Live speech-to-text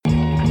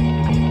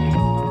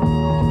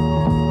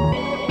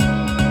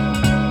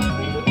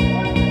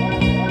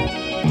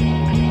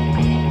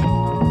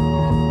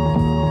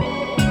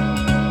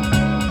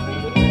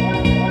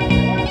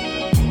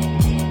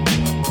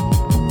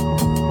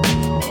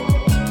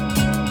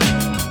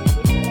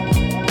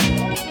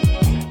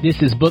This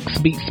is Books,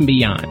 Beats, and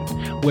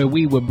Beyond, where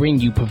we will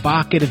bring you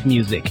provocative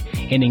music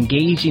and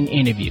engaging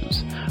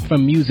interviews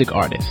from music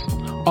artists,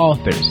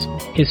 authors,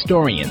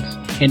 historians,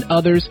 and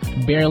others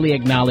barely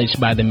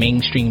acknowledged by the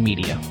mainstream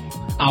media.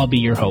 I'll be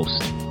your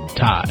host,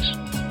 Taj.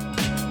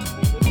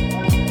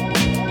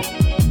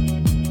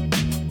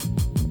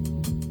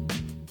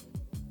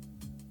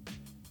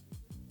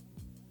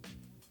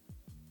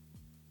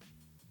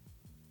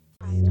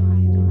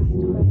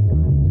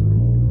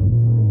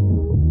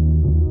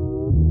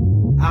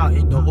 Out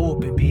in the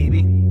open,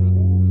 baby.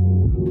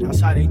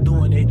 That's how they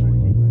doing it.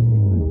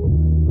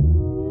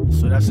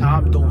 So that's how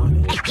I'm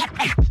doing it.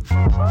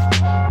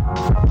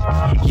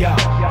 Yo,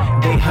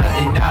 they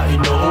hunting out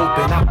in the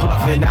open, I'm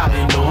puffing out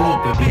in the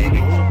open,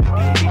 baby.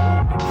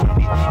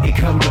 They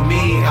come to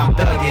me, I'm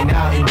thugging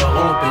out in the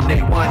open,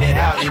 they want it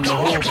out in the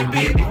open,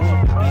 baby.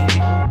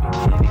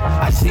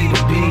 I see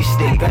the beast,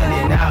 they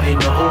gunning out in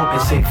the open,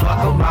 say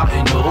fuck them out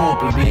in the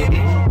open,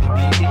 baby.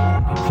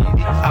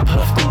 I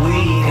puff the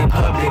weed in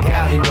public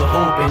out in the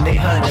open, they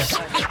hunt us.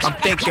 I'm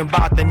thinking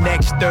about the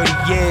next 30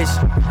 years,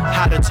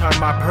 how to turn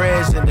my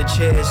prayers into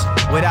cheers,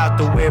 without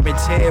the wear and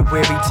tear,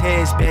 weary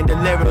tears, bend the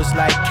lyrics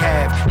like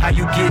Cav. How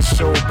you get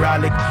so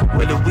brolic,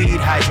 with the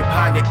weed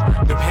hydroponic,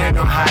 depend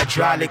on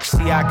hydraulics,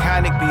 see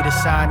iconic be the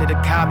sign of the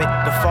comet,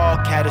 the fall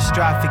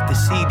catastrophic, the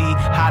CD,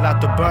 hot out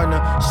the burner,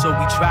 so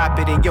we drop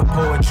it in your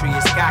poetry,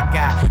 it's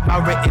gaga,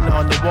 my written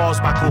on the walls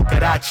by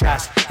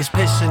cucarachas, it's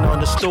pissing on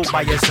the stoop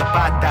by your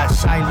zapatas,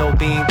 silo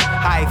beam,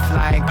 high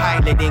flying,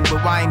 piloting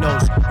with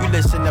rhinos, you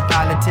listen to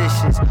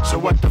politicians, so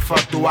what the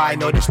fuck do I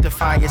know, this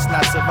defiance,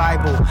 not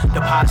survival,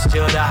 the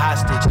posture, the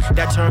hostage,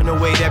 that turn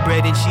away that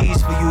bread and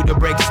cheese for you to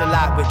break a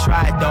lot with,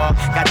 try dog,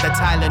 got the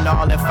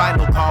Tylenol and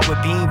final call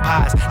with bean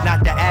pies,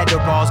 not the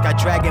Adderalls, got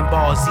Dragon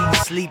Ball Z,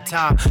 sleep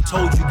time,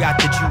 told you got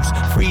the juice,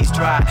 freeze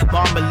dry,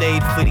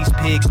 marmalade for these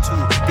pigs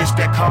too, this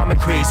that calm and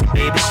crazy,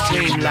 baby,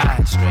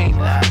 streamline,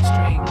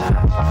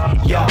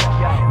 yo,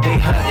 they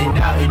hunting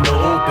out in the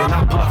open,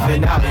 I'm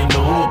puffing out in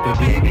the open,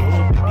 baby.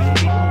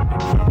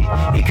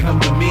 They come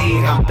to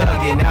me, I'm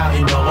thugging out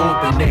in the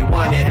open, they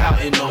want it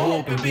out in the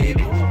open,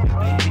 baby.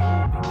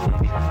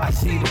 I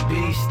see the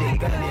beast, they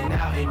gunning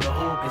out in the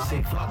open,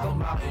 say fuck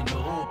them out in the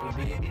open,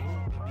 baby.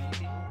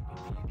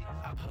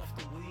 I puff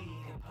the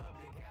weed in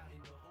public out in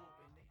the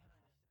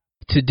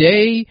open.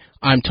 Today,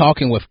 I'm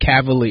talking with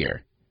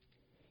Cavalier.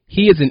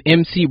 He is an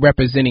MC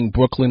representing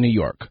Brooklyn, New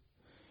York.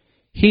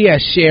 He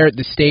has shared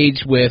the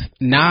stage with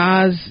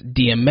Nas,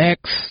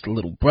 DMX,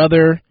 Little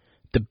Brother,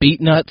 the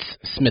Beatnuts,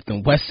 Smif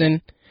N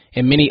Wessun,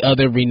 and many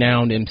other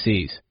renowned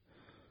MCs.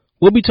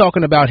 We'll be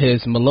talking about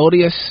his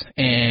melodious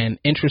and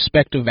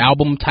introspective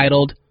album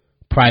titled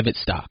Private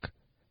Stock.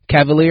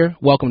 Cavalier,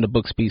 welcome to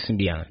Books, Beats, and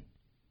Beyond.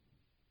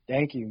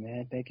 Thank you,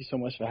 man. Thank you so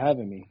much for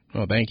having me.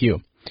 Oh, thank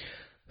you.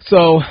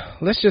 So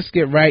let's just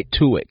get right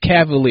to it.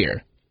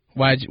 Cavalier,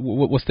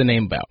 what's the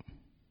name about?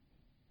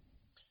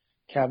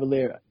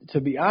 Cavalier. To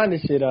be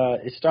honest,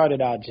 it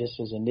started out just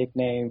as a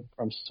nickname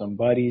from some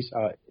buddies.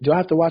 Do I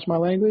have to watch my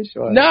language?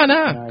 Or, No.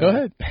 Go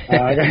ahead.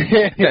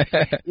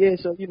 Yeah.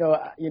 So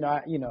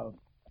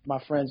my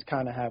friends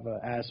kind of have an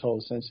asshole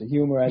sense of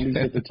humor, at least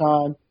at the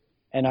time,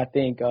 and I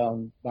think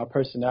my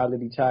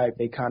personality type,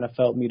 they kind of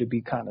felt me to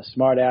be kind of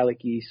smart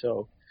alecky.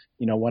 So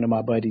one of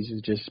my buddies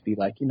would just be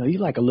like, you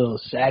like a little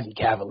savvy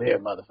Cavalier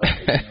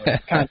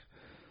motherfucker.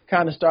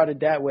 Kind of started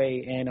that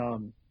way,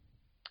 and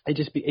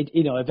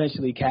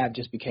eventually Cav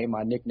just became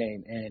my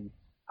nickname, and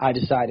I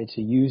decided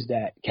to use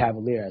that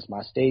Cavalier as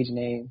my stage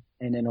name,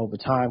 and then over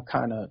time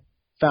kind of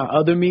found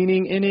other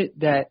meaning in it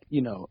that,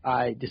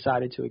 I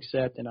decided to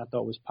accept and I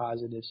thought was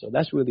positive. So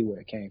that's really where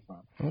it came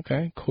from.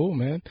 Okay, cool,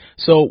 man.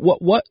 So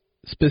what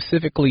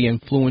specifically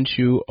influenced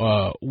you?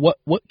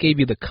 What gave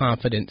you the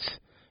confidence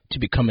to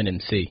become an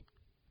MC?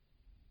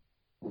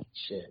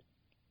 Shit.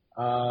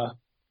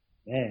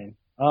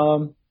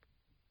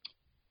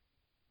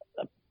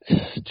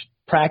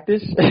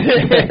 Practice.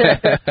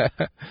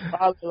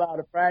 Probably a lot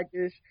of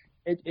practice.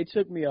 It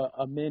took me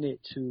a minute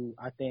to,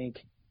 I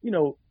think,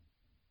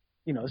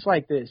 it's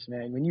like this,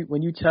 man.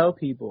 When you tell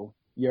people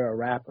you're a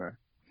rapper,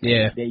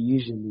 yeah, they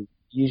usually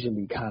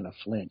kind of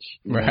flinch.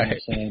 You know right. what I'm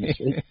saying?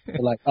 They're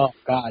like, oh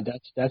God,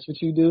 that's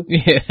what you do?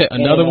 Yeah,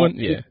 another one?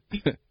 Yeah.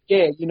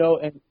 Yeah,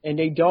 and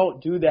they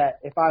don't do that.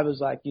 If I was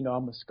like,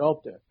 I'm a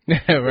sculptor,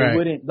 right. They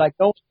wouldn't, like,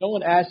 no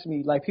one asks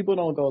me, like, people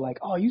don't go like,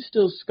 oh, you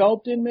still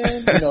sculpting,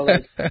 man?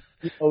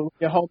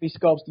 Your homie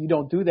sculpts, you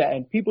don't do that.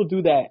 And people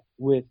do that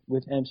with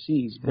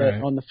MCs. But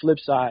right. On the flip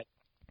side,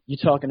 you're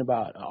talking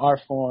about an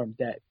art form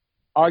that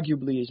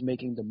arguably is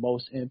making the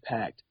most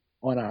impact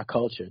on our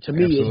culture. To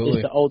me,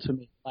 it's the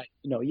ultimate,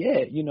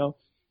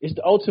 it's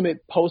the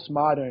ultimate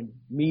postmodern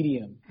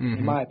medium,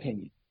 in my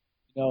opinion.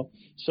 So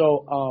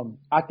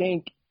I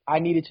think I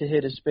needed to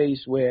hit a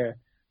space where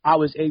I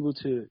was able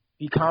to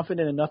be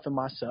confident enough in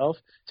myself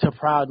to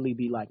proudly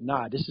be like,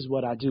 nah, this is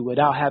what I do,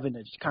 without having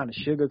to kind of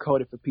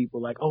sugarcoat it for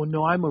people. Like, oh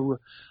no, I'm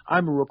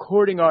a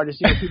recording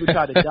artist. People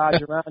try to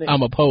dodge around it.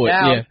 I'm a poet.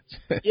 Now,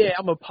 yeah,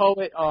 I'm a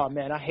poet. Oh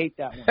man, I hate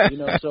that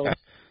one. So,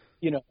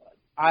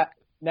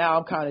 now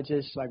I'm kind of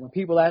just like, when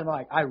people ask me,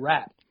 like, I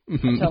rap.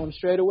 Mm-hmm. I tell them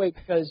straight away,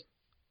 because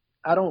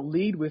I don't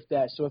lead with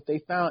that. So if they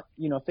found,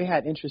 if they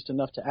had interest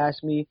enough to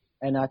ask me,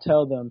 and I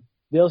tell them,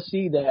 they'll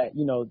see that,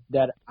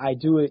 that I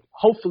do it,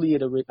 hopefully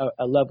at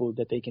a level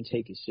that they can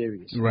take it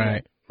serious.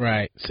 Right,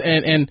 right.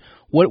 And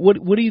what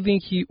do you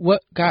think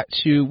what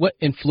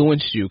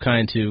influenced you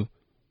kind of to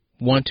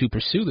want to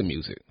pursue the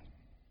music?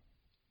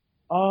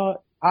 I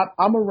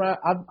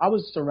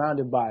was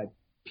surrounded by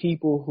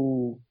people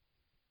who,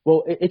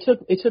 well, it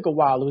took a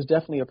while. It was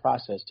definitely a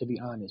process, to be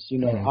honest.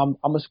 Mm-hmm.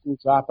 I'm a school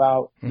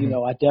dropout. Mm-hmm.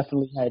 I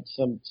definitely had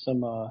some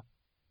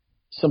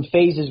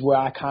phases where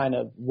I kind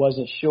of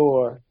wasn't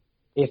sure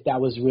if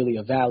that was really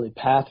a valid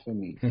path for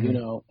me,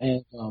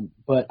 mm-hmm.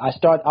 But I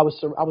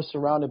was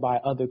surrounded by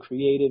other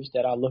creatives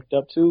that I looked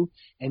up to,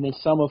 and then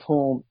some of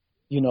whom,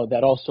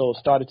 that also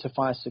started to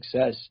find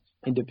success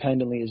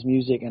independently as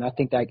music, and I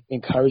think that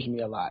encouraged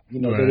me a lot.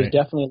 Right. There was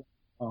definitely,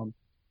 a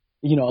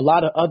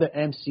lot of other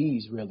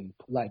MCs really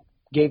like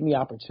gave me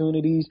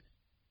opportunities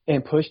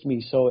and pushed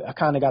me. So I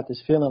kind of got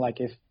this feeling like,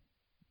 if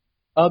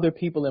other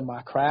people in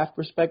my craft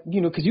respect,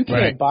 because you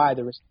can't right. buy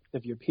the respect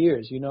of your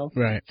peers,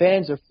 Right.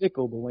 Fans are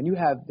fickle, but when you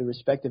have the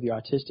respect of your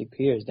artistic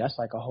peers, that's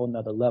like a whole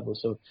nother level.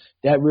 So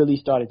that really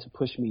started to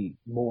push me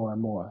more and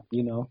more,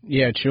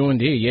 Yeah, true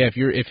indeed. Yeah,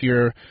 if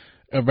you're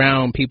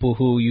around people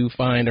who you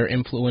find are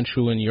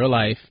influential in your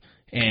life,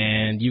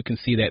 and you can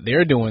see that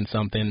they're doing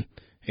something,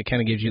 it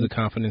kind of gives you the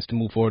confidence to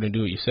move forward and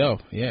do it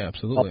yourself. Yeah,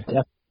 absolutely. Oh,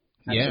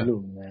 yeah.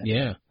 Absolutely, man.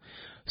 Yeah.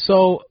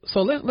 So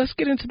let's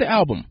get into the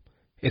album.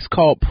 It's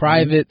called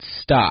Private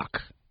Stock.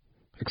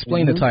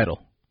 Explain the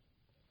title.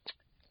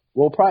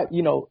 Well,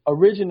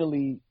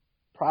 originally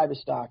Private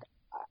Stock,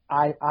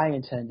 I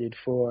intended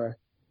for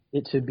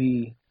it to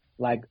be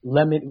like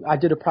lemon. I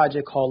did a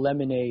project called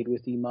Lemonade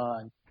with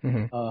Iman,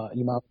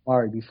 Iman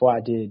Mari, before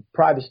I did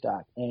Private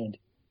Stock, and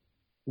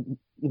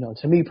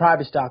to me,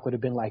 Private Stock would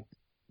have been like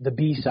the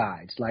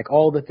B-sides, like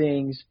all the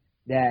things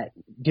that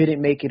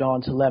didn't make it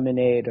onto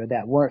Lemonade or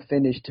that weren't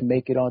finished to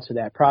make it onto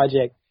that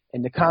project.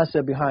 And the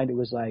concept behind it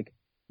was like,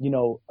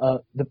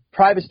 the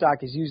private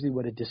stock is usually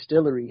what a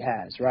distillery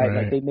has, right?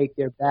 Like they make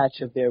their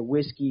batch of their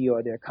whiskey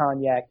or their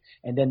cognac,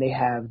 and then they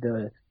have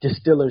the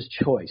distiller's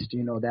choice,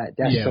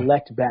 that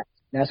select batch.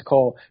 That's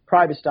called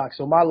private stock.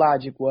 So my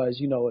logic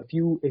was, if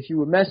you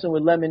were messing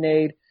with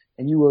Lemonade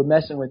and you were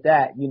messing with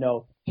that,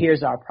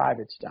 here's our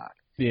private stock.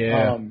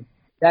 Yeah.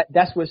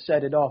 That's what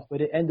set it off,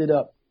 but it ended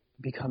up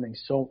becoming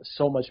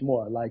so much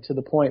more, like to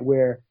the point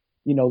where,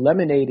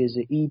 Lemonade is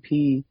an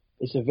EP.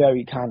 It's a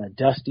very kind of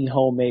dusty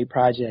homemade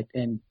project,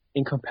 and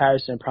in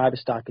comparison, Private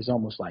Stock is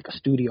almost like a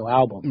studio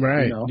album.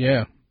 Right.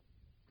 Yeah.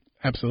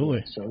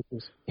 Absolutely. So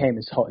it became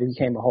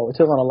a whole. It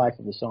took on a life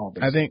of its own.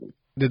 Basically. I think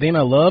the thing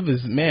I love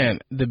is, man,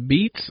 the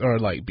beats are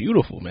like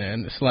beautiful,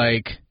 man. It's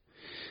like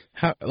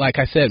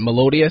I said,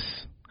 melodious,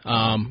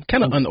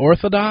 kind of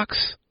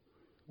unorthodox,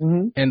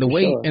 and the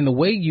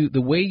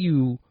way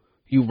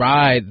you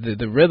ride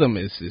the rhythm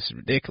is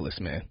ridiculous,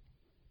 man.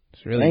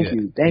 It's really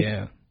good. Thank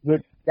you.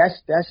 But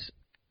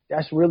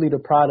that's really the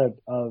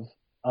product of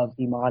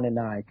Iman and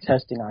I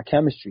testing our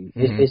chemistry.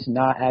 It's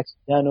not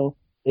accidental.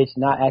 It's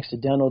not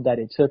accidental that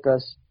it took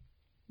us,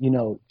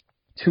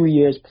 2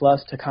 years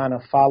plus to kind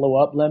of follow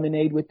up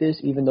Lemonade with this,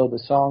 even though the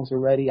songs are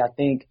ready. I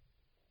think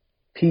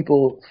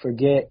people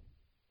forget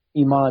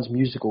Iman's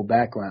musical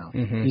background.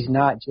 He's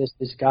not just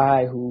this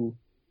guy who,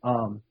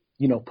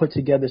 put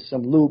together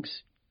some loops.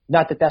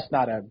 Not that that's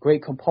not a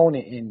great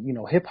component in,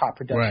 hip hop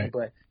production,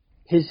 but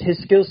his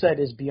skill set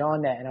is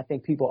beyond that, and I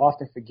think people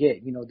often forget.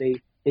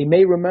 They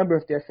may remember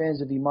if they're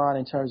fans of Iman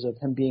in terms of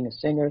him being a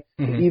singer,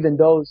 but even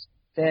those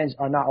fans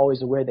are not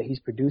always aware that he's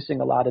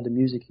producing a lot of the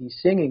music he's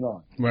singing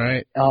on.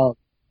 Right.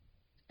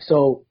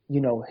 So,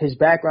 his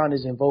background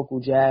is in vocal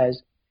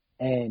jazz,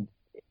 and,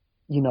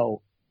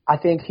 I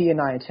think he and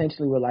I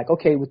intentionally were like,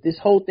 okay, with this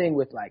whole thing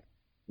with like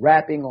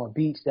rapping on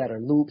beats that are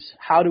loops,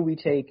 how do we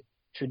take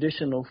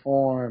traditional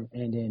form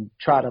and then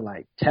try to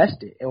like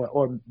test it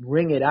or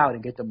ring it out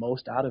and get the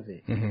most out of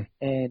it.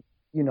 And,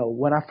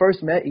 when I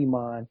first met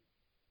Iman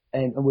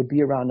and would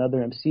be around other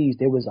MCs,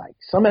 there was like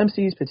some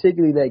MCs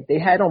particularly, like they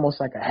had almost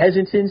like a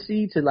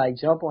hesitancy to like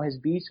jump on his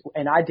beats,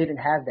 and I didn't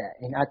have that.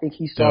 And I think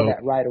he saw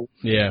that right away.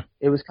 Yeah.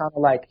 It was kind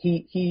of like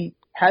he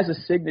has a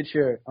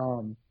signature,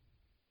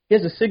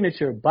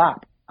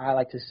 bop, I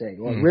like to say,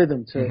 or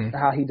rhythm to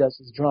how he does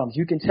his drums.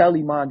 You can tell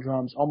Iman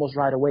drums almost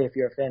right away if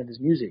you're a fan of his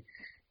music.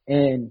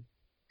 And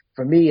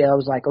for me, I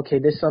was like, okay,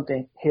 there's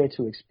something here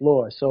to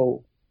explore.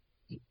 So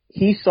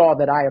he saw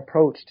that I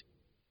approached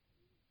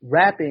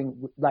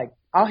rapping, like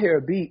I'll hear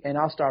a beat and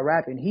I'll start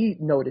rapping. He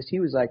noticed, he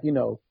was like,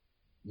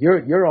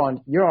 you're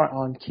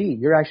on key.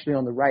 You're actually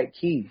on the right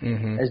key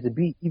as the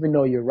beat, even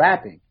though you're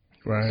rapping.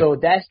 Right. So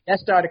that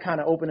started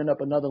kind of opening up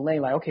another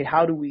lane. Like, okay,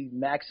 how do we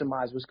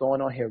maximize what's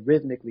going on here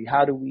rhythmically?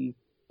 How do we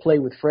play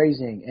with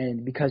phrasing?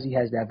 And because he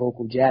has that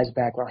vocal jazz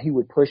background, he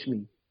would push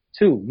me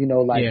too,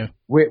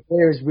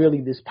 where is really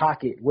this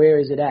pocket? Where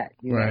is it at?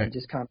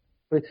 Just kind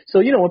of. So,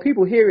 when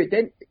people hear it,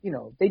 then,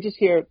 they just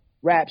hear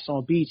raps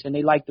on beats, and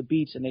they like the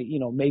beats, and they, you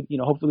know, maybe, you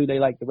know, hopefully they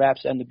like the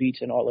raps and the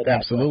beats and all of that.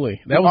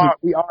 Absolutely. We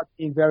are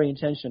being very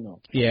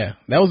intentional. Yeah,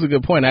 that was a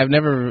good point. I've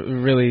never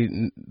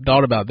really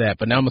thought about that,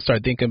 but now I'm gonna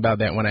start thinking about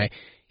that when I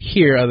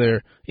hear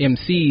other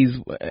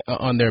MCs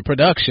on their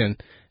production.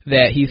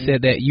 That he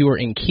said that you were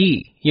in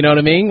key. You know what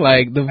I mean?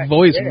 Like, the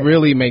voice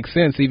really makes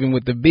sense even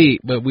with the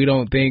beat, but we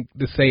don't think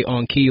to say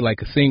on key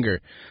like a singer.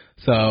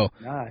 So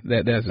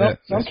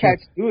some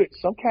cats do it.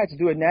 Some cats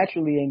do it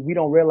naturally, and we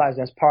don't realize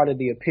that's part of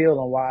the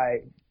appeal and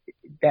why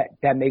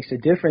that makes a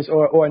difference.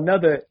 Or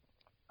another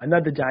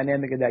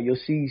dynamic of that, you'll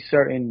see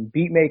certain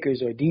beat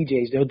makers or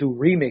DJs, they'll do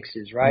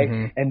remixes, right?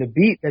 Mm-hmm. And the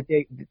beat that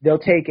they'll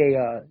take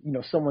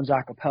someone's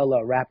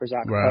acapella, a rapper's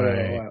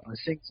acapella, or a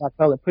singer's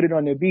acapella, and put it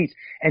on their beats,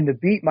 and the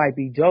beat might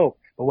be dope,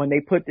 but when they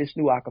put this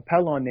new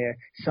acapella on there,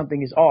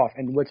 something is off,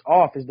 and what's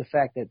off is the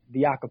fact that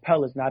the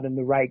acapella is not in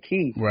the right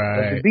key of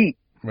the beat.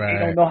 Right.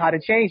 They don't know how to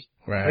change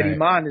it. Right. But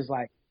Iman is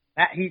like,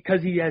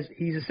 because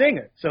he's a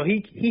singer, so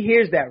he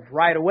hears that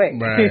right away.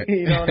 Right.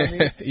 You know what I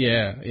mean?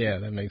 Yeah,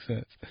 that makes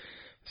sense.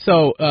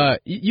 So,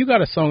 you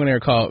got a song in there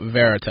called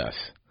Veritas.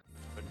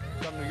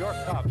 Some New York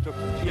cops took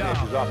some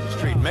teenagers off the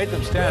street, made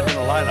them stand in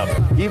a lineup,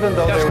 even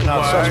though they were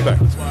not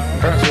suspects.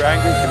 Parents are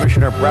angry.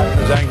 Commissioner Bratton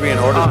is angry and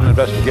orders an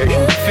investigation.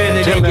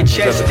 Tim Mims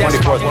is at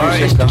the 24th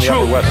Precinct on the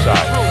Upper West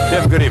Side.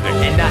 Tim, good evening.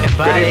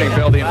 Good evening,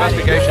 Bill. The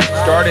investigation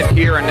started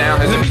here and now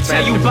has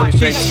expanded to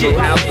precincts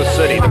throughout the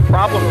city. The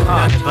problem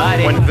comes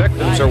when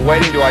victims are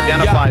waiting to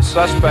identify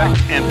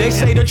suspects and... They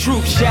say the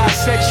truth shall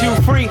set you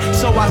free,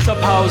 so I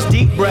suppose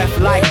deep breath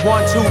like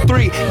 1, 2,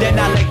 3, then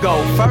I let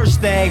go.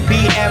 First thing,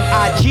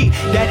 BMIG,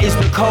 that is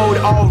the code.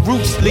 All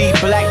roots lead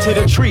black to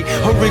the tree.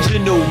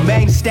 Original,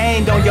 man,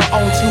 stand on your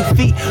own 2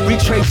 feet.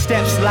 Retrace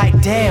steps like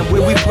damn,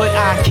 where we put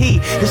our key.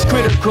 It's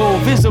critical,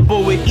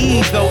 visible with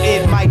ease, though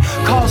it might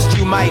cost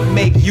you, might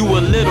make you a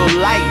little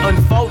light.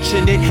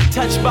 Unfortunate,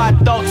 touched by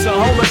thoughts of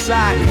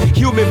homicide.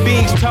 Human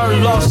beings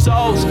turn lost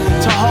souls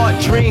to hard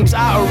dreams.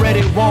 I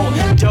already want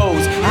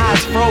those.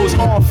 Eyes froze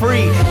on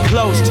free,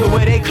 close to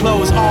where they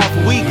close off.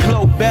 We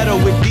cloak better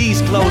with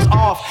these clothes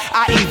off.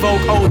 I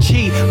evoke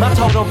OG, my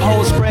totem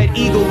pole spread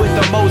eagle with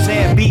the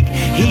Mozambique.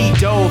 He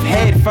dove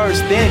head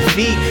first, then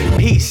feet.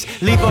 Peace,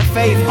 leap of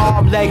faith,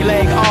 arm, leg,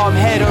 arm,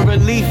 head, a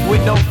relief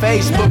with no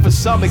face, but for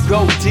some it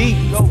go deep.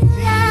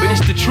 But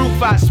it's the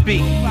truth I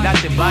speak,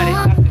 nothing but it.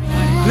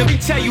 Let me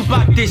tell you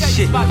about this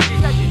shit. It's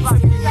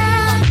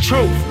the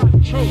truth,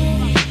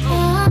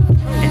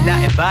 and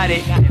nothing but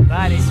it.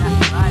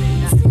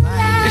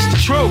 It's the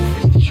truth,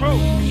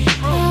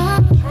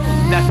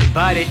 nothing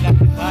but it.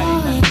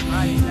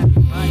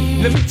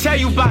 Let me tell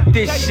you about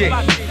this shit.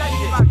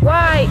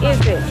 Why is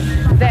it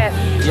that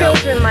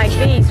children like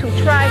these who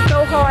try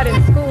so hard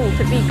in school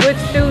to be good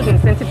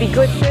students and to be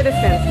good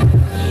citizens,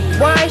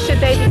 why should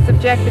they be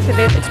subjected to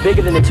this? It's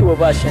bigger than the two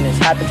of us, and it's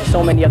happened to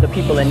so many other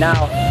people, and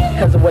now,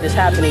 because of what is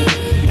happening,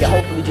 we can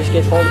hopefully just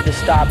get all of this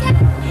stopped,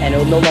 and it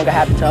will no longer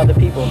happen to other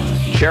people.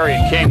 Cherry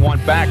and King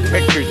want back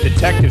pictures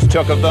detectives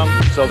took of them,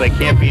 so they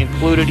can't be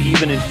included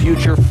even in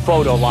future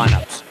photo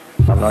lineups.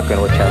 I'm not going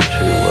to attempt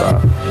to,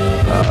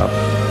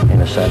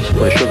 in a sense,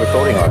 put a sugar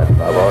coating on it.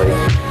 I've already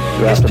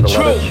drafted the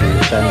letter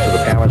to send to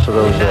the parents of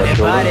those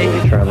children, to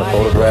return the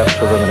photographs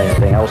to them and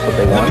anything else that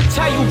they want. Let me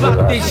tell you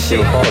about this shit.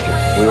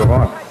 We were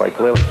wrong, quite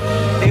clearly.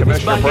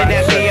 Commissioner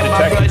Bratton said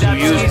detectives who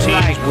use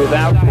teens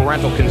without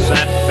parental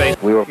consent face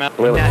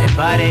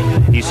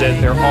He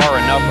said there are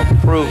enough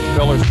approved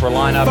fillers for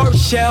lineups.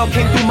 First shell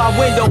came through my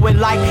window at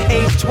like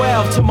age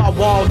 12 to my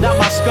wall, not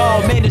my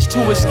skull. Managed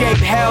to escape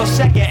hell.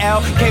 Second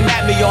L came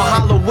at me on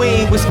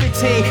Halloween. Was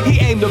 15, he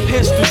aimed a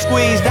pistol,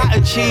 squeezed. I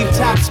achieved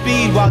top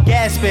speed while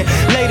gasping.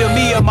 Later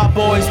me and my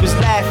boys was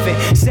laughing.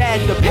 Sad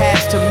the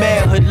path to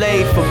manhood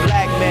laid for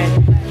black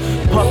men.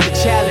 Puff the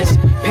chalice,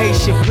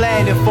 patient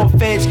planning for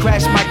feds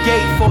crash my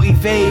gate for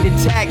evading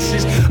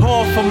taxes.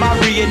 All for my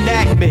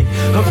reenactment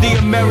of the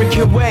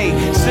American way.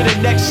 So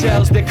the next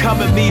shells that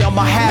come at me,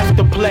 I'ma have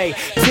to play.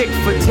 Tick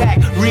for tack,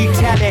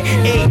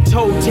 retaliate,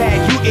 toe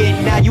tag. You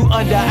in, now you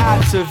under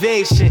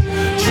observation.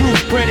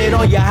 Truth printed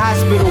on your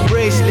hospital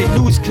bracelet.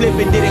 News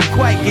clipping didn't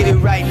quite get it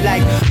right.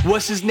 Like,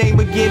 what's his name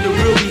again? The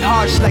real be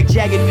harsh like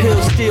jagged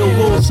pills, steel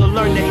wounds. So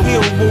learn to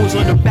heal wounds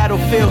on the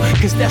battlefield,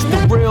 cause that's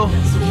the real.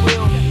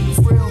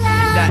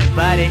 Not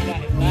about it.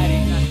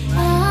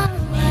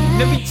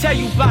 Let me tell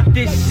you about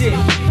this shit.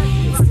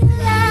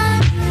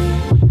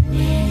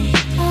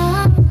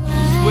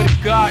 Swear to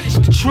God, it's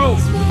the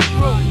truth.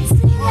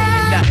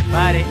 Not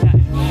about it.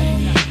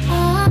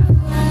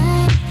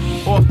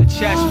 Off the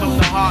chest from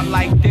the heart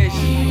like this.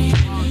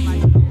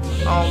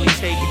 I only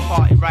take it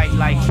part right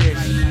like this.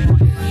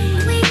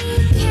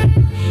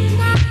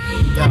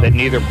 That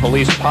neither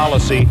police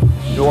policy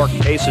nor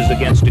cases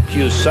against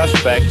accused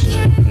suspects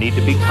need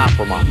to be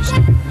compromised.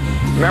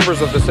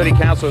 Members of the City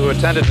Council who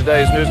attended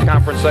today's news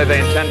conference say they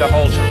intend to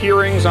hold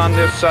hearings on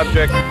this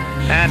subject.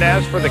 And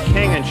as for the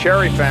King and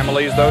Cherry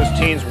families, those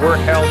teens were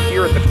held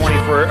here at the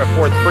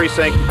 24th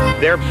Precinct.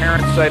 Their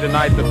parents say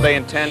tonight that they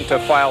intend to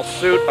file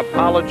suit.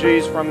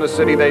 Apologies from the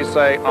city, they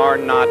say, are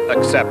not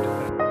accepted.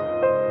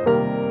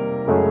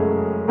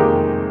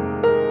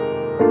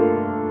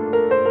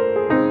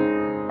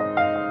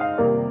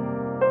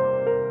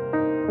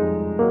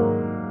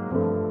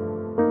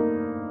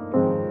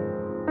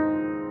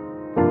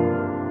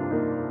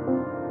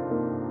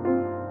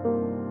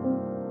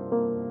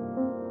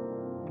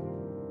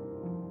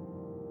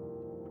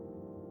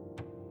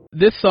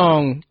 this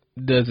song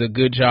does a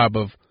good job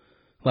of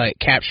like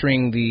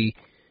capturing the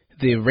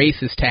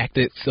racist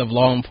tactics of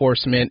law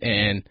enforcement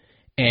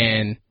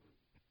and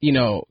you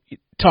know,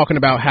 talking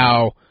about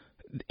how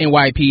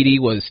NYPD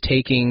was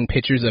taking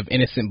pictures of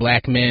innocent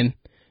black men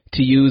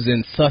to use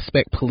in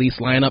suspect police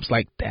lineups.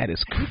 Like, that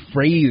is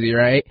crazy,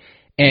 right?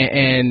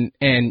 And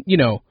you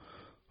know,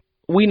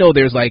 we know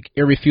there's like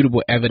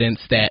irrefutable evidence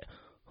that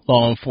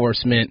law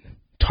enforcement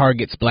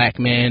targets black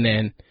men,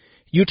 and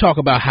you talk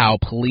about how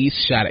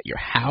police shot at your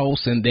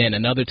house and then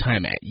another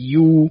time at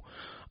you.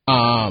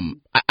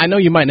 I know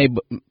you might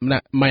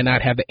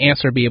not have the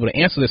answer, be able to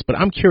answer this, but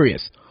I'm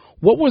curious,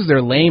 what was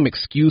their lame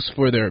excuse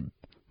for their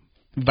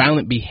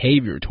violent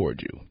behavior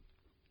towards you?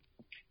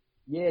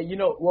 Yeah, you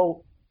know,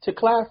 well, to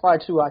clarify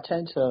too, I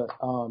tend to,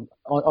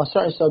 on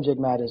certain subject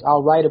matters,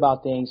 I'll write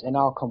about things and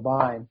I'll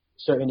combine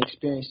certain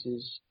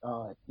experiences,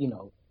 you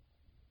know,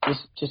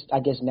 just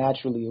I guess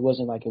naturally. It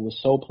wasn't like it was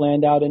so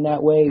planned out in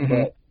that way,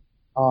 but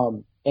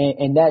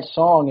and that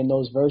song and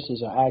those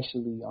verses are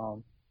actually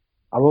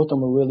I wrote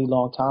them a really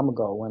long time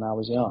ago when I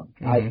was young.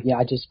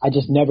 I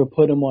just never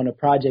put them on a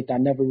project. I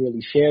never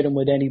really shared them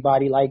with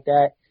anybody like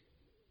that.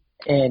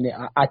 And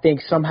I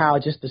think somehow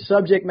just the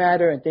subject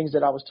matter and things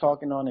that I was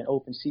talking on in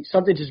OpenSea,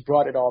 something just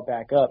brought it all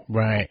back up.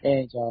 Right.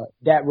 And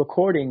that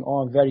recording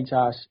on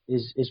Veritas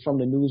is from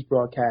the news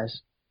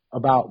broadcast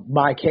about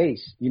my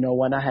case, you know,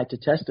 when I had to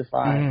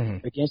testify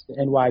against the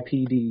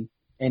NYPD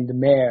and the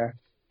mayor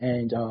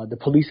and the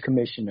police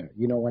commissioner,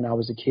 you know, when I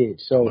was a kid.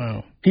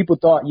 So people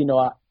thought, you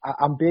know,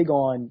 I'm big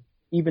on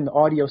even the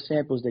audio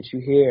samples that you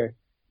hear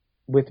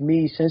with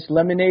me since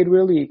Lemonade.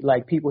 Really,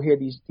 like, people hear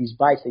these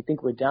bites, they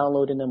think we're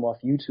downloading them off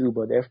YouTube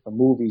or they're from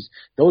movies.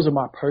 Those are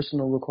my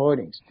personal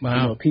recordings. Wow.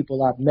 You know,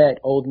 people I've met,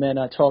 old men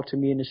I talked to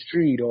me in the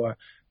street, or,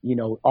 you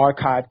know,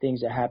 archive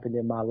things that happened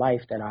in my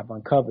life that I've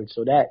uncovered.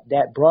 So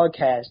that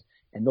broadcast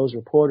and those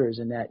reporters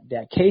and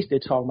that case they're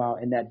talking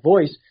about and that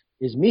voice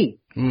is me.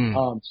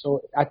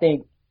 So I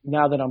think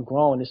now that I'm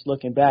grown, it's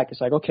looking back,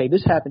 it's like, okay,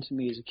 this happened to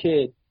me as a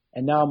kid,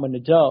 and now I'm an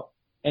adult,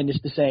 and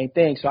it's the same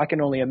thing. So I can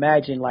only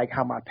imagine, like,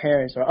 how my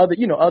parents or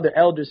other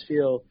elders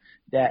feel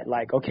that,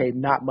 like, okay,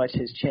 not much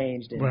has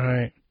changed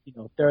in, you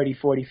know, 30,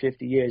 40,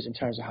 50 years in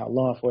terms of how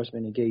law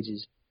enforcement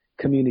engages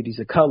communities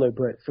of color.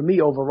 But for me,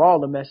 overall,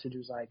 the message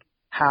was, like,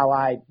 how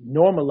I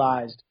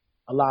normalized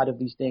a lot of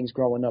these things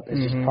growing up as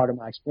just part of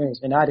my experience.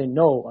 And I didn't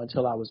know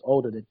until I was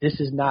older that this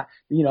is not,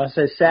 you know, it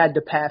says sad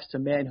the paths to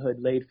manhood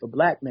laid for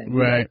black men.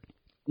 Right.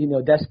 You know,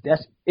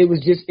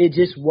 it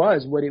just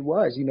was what it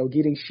was, you know,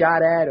 getting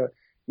shot at, or,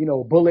 you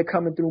know, a bullet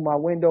coming through my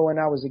window when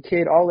I was a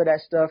kid, all of that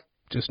stuff.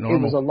 Just normal.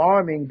 It was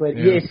alarming, but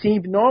it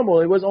seemed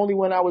normal. It was only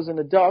when I was an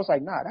adult, I was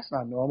like, nah, that's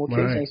not normal.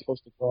 Kids ain't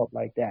supposed to grow up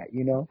like that,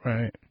 you know?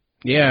 Right.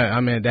 Yeah, I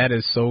mean, that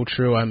is so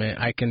true. I mean,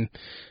 I can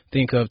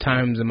think of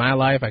times in my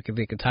life, I can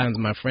think of times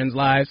in my friends'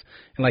 lives,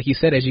 and like you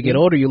said, as you get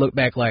older, you look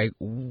back like,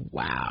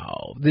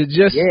 wow,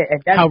 just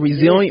how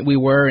resilient we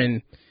were,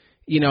 and,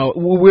 you know,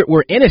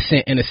 we're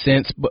innocent in a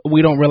sense, but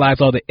we don't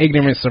realize all the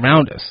ignorance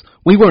around us.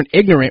 We weren't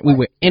ignorant, we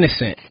were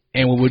innocent,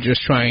 and we were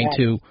just trying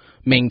to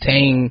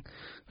maintain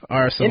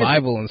our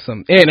survival and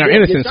our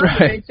innocence,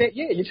 right?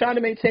 You're trying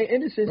to maintain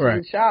innocence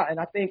as a child, and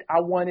I think I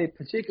wanted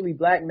particularly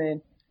black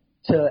men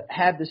to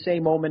have the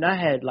same moment I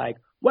had, like,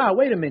 wow,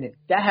 wait a minute,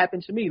 that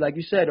happened to me, like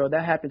you said, or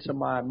that happened to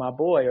my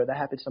boy, or that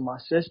happened to my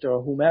sister,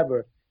 or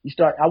whomever.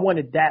 I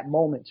wanted that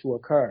moment to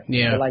occur.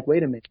 Yeah. Like,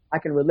 wait a minute, I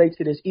can relate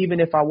to this even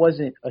if I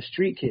wasn't a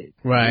street kid.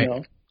 Right. You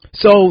know?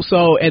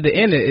 So at the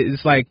end,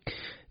 it's like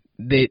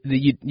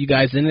you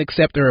guys didn't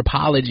accept their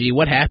apology.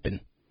 What happened?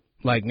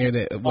 Like near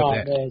the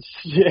man,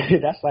 yeah,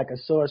 that's like a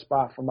sore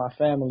spot for my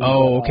family.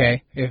 Oh,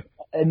 okay. Yeah.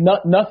 And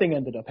nothing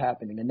ended up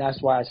happening, and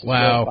that's why it's a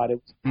sore spot. It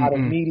was out of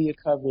media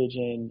coverage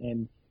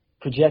and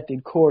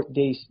projected court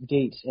dates,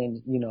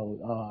 and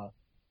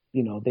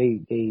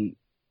they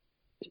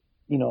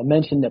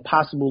mentioned the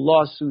possible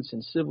lawsuits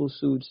and civil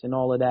suits and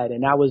all of that,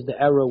 and that was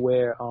the era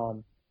where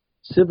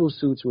civil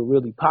suits were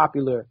really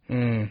popular.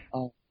 Through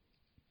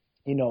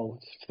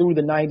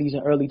the 90s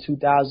and early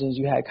 2000s,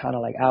 you had kind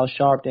of like Al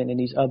Sharpton and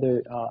these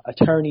other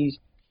attorneys.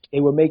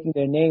 They were making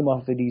their name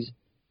off of these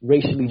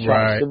racially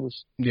charged civil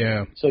suits.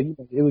 Yeah. So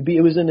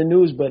it was in the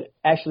news, but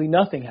actually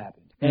nothing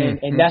happened.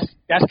 And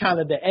that's kind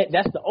of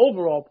that's the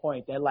overall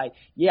point, that like,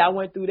 yeah, I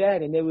went through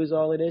that and there was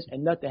all of this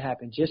and nothing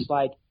happened. Just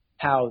like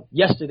how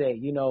yesterday,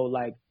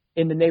 like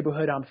in the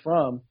neighborhood I'm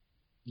from,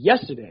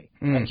 yesterday,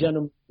 a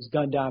gentleman was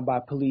gunned down by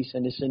police,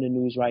 and it's in the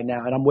news right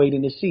now, and I'm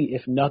waiting to see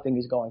if nothing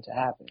is going to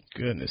happen.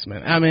 Goodness,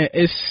 man. I mean,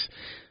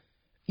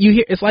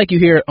 it's like you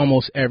hear it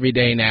almost every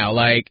day now.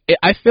 Like,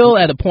 I feel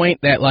at a point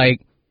that,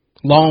 like,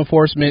 law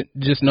enforcement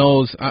just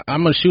knows,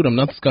 I'm going to shoot him,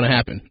 nothing's going to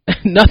happen.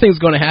 Nothing's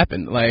going to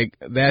happen. Like,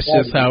 that's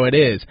just how it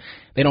is.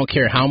 They don't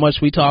care how much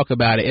we talk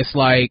about it. It's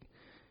like,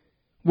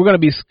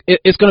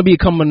 it's going to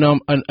become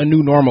a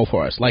new normal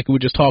for us. Like we were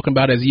just talking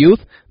about as youth,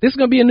 this is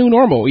going to be a new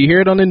normal. You hear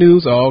it on the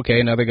news, oh, okay,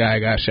 another guy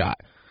got shot.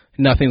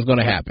 Nothing's going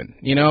to happen.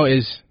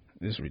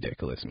 It's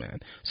ridiculous, man.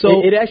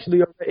 So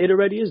it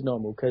already is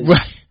normal, because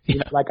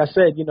like I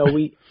said,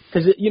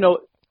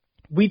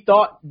 we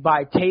thought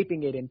by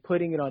taping it and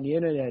putting it on the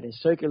internet and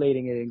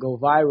circulating it and go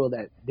viral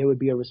that there would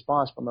be a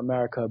response from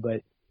America,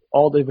 but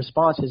all the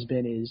response has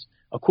been is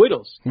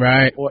acquittals,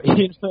 right? Or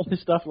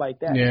stuff like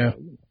that. Yeah,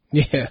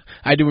 yeah,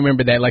 I do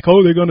remember that. Like,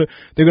 oh, they're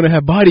gonna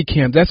have body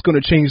cams. That's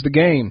gonna change the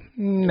game.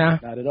 Nah,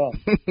 not at all.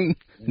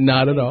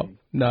 Not at all.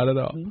 Not at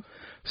all. Mm-hmm.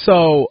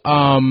 So,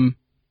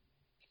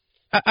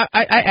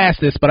 I asked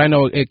this, but I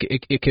know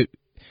it could.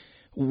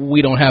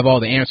 We don't have all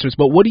the answers,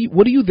 but what do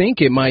you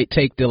think it might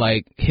take to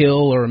like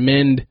heal or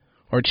amend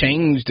or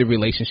change the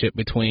relationship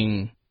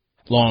between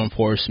law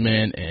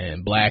enforcement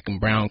and black and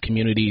brown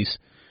communities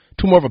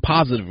to more of a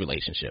positive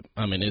relationship?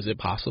 I mean, is it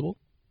possible?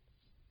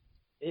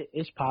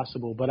 It's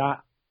possible, but I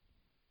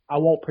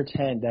won't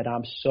pretend that I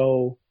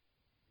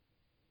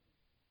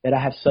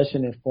have such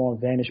an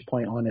informed vantage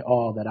point on it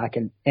all that I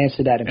can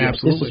answer that and be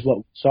like, this is what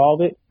will solve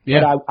it.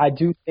 Yeah. But I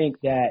do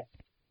think that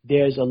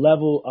there's a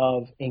level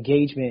of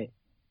engagement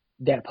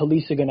that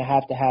police are going to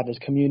have as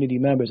community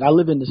members. I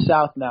live in the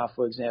South now,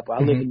 for example. I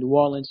live in New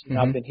Orleans, and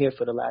I've been here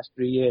for the last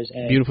 3 years.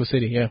 And beautiful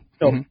city, yeah.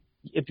 So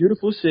a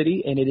beautiful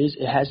city, and it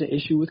has an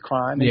issue with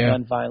crime and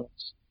gun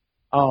violence.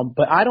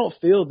 But I don't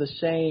feel the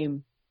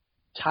same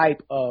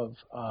type of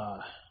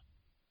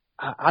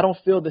I don't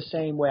feel the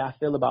same way I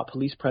feel about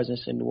police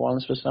presence in New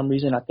Orleans for some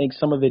reason. I think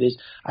some of it is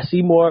I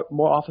see more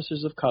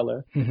officers of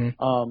color.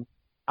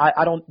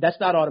 I don't.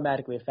 That's not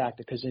automatically a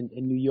factor because in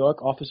New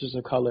York, officers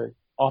of color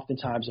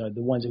oftentimes are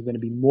the ones who are going to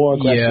be more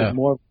aggressive,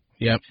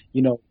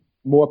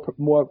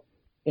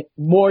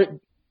 more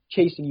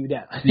chasing you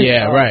down.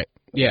 Yeah, right.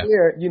 Yeah.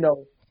 Here,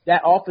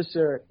 that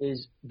officer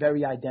is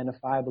very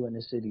identifiable in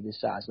a city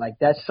this size. Like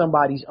that's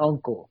somebody's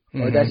uncle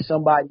or that's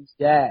somebody's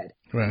dad.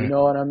 Right. You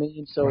know what I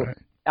mean? So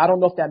I don't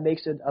know if that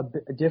makes it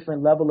a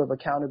different level of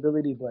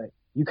accountability, but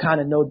you kind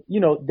of know,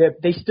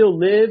 they still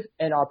live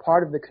and are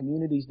part of the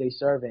communities they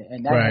serve in,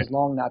 and that has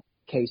long not been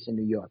the case in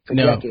New York for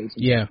decades.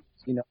 Yeah.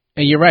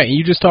 And you're right.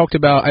 You just talked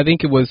about. I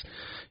think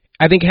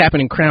it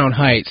happened in Crown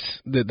Heights.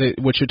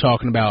 What you're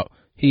talking about.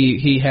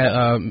 He had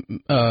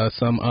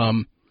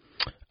some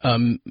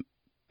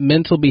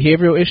mental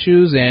behavioral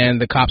issues,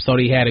 and the cops thought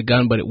he had a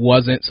gun, but it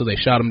wasn't, so they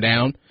shot him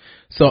down.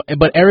 So,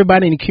 but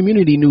everybody in the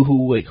community knew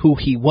who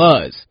he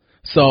was.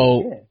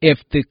 So, if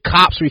the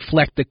cops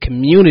reflect the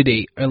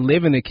community and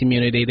live in the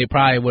community, they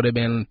probably would have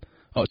been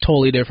a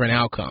totally different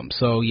outcome.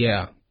 So,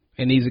 yeah,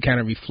 it needs to kind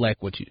of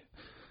reflect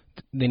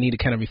they need to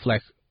kind of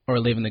reflect or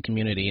live in the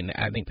community, and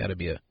I think that would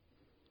be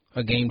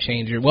a game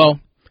changer. Well,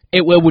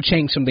 it will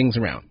change some things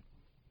around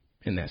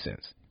in that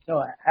sense.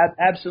 No,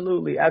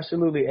 absolutely,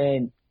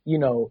 and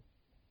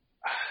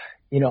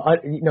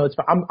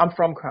I'm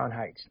from Crown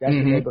Heights. That's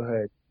the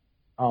neighborhood.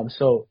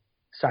 So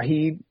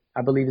Saheed,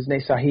 I believe his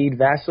name Saheed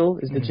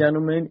Vassell is the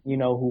gentleman,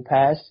 who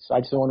passed. So I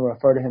just don't want to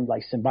refer to him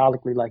like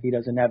symbolically, like he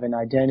doesn't have an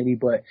identity,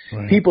 but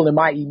people in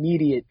my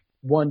immediate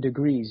 1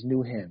 degrees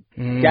knew him.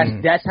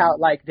 That's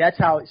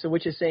how. So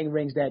what you're saying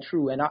rings that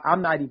true. And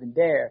I'm not even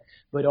there,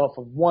 but off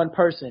of one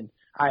person,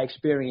 I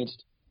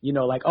experienced,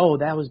 like, oh,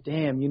 that was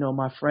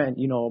my friend,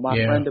 my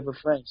friend of a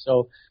friend.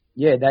 So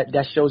yeah,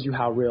 that shows you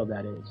how real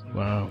that is.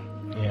 Wow.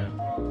 Yeah.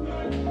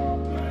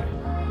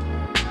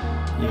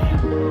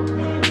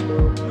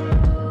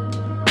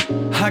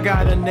 I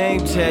got a name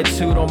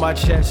tattooed on my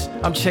chest.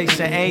 I'm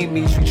chasing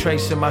Amy's,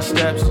 retracing my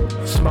steps.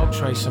 Smoke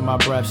tracing my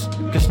breaths.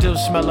 Can still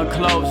smell her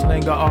clothes,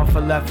 linger off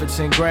her left, it's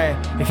in grand.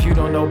 If you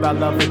don't know about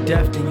love or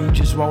death, then you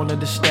just won't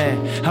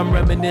understand. I'm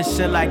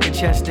reminiscing like a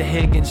Chester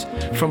Higgins.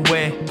 From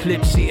where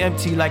clips see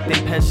empty like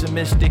they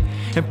pessimistic.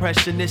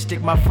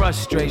 Impressionistic, my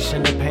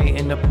frustration of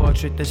painting a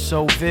portrait that's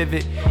so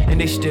vivid.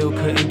 And they still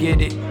couldn't get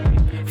it.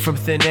 From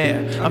thin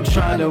air, I'm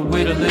trying to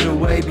whittle it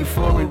away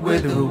before it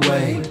wither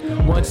away.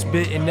 Once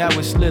bitten, now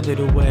it slithered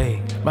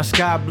away. My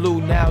sky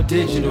blue, now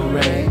digital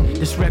ray.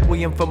 This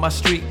requiem for my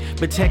street,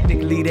 but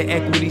technically the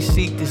equity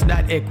seat is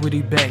not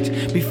equity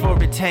backed.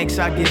 Before it tanks,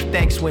 I give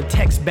thanks when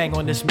text bang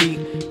on this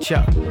beat.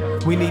 Chuck,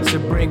 we need to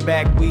bring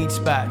back weed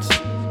spots.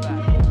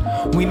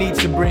 We need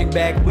to bring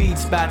back weed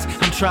spots.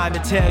 I'm trying to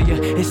tell you,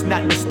 it's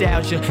not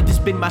nostalgia. This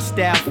been my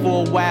style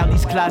for a while.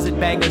 These closet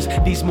bangers,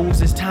 these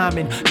moves is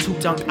timing.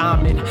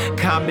 Tutankhamun,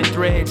 common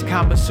threads,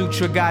 Kama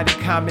Sutra guided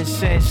common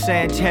sense.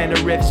 Santana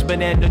riffs,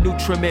 banana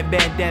nutriment,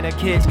 bandana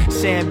kids.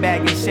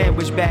 Sandbag and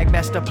sandwich bag,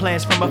 master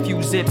plans from a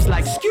few zips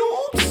like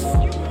scoops.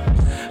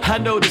 I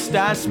know the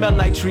stars smell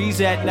like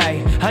trees at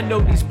night. I know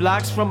these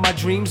blocks from my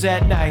dreams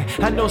at night.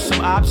 I know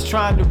some ops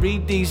trying to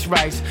read these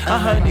rights.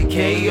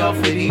 100K off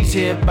of these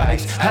hip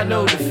bikes. I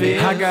know the fear.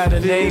 I got a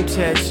name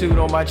tattooed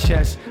on my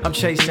chest. I'm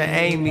chasing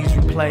Amy's,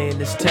 replaying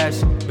this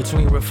test.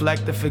 Between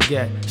reflect and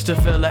forget. Still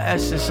feel the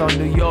essence on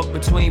New York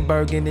between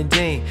Bergen and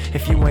Dean.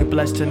 If you ain't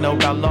blessed to know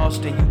got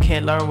lost, then you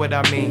can't learn what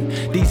I mean.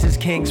 These is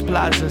King's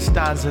Plaza,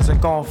 Stanzas, and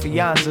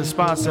Confianza.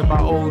 Sponsored by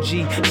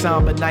OG.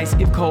 Somber nights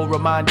give cold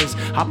reminders.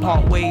 I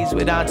part ways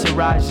with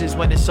entourages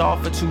when it's all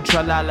for two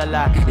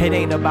tra-la-la-la. It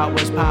ain't about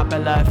what's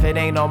popular if it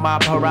ain't on my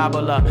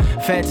parabola.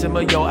 Phantom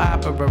of your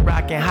opera,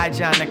 rockin' High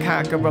John the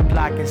Conqueror,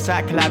 blocking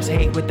Cyclops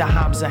hate with the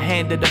Hamza,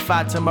 hand of the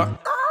Fatima.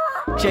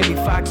 Jamie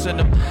Foxx on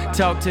them.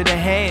 Talk to the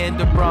hand,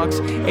 the Bronx.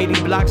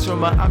 80 blocks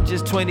from her, I'm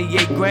just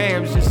 28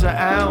 grams, just an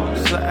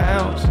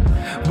ounce.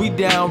 We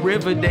down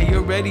river, they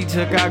already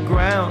took our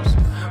grounds.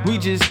 We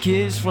just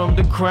kids from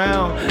the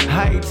crown,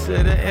 heights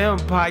of the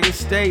Empire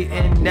State,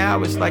 and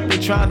now it's like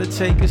they're trying to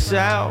take us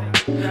out.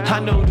 I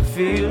know the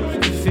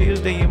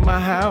feels, they in my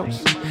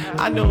house.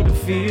 I know the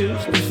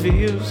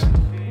feels.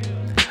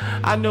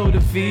 I know the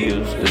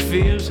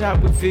feels, how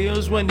it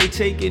feels when they're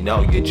taking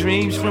all your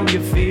dreams from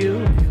your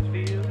field.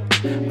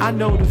 I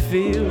know the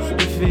feels.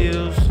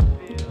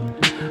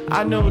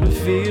 I know the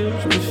feels.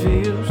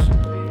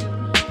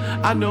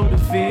 I know the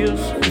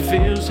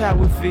feels,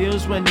 how it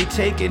feels when they're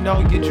taking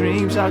all your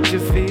dreams out your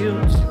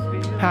fields.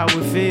 How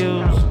it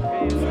feels.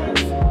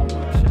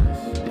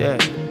 Yeah.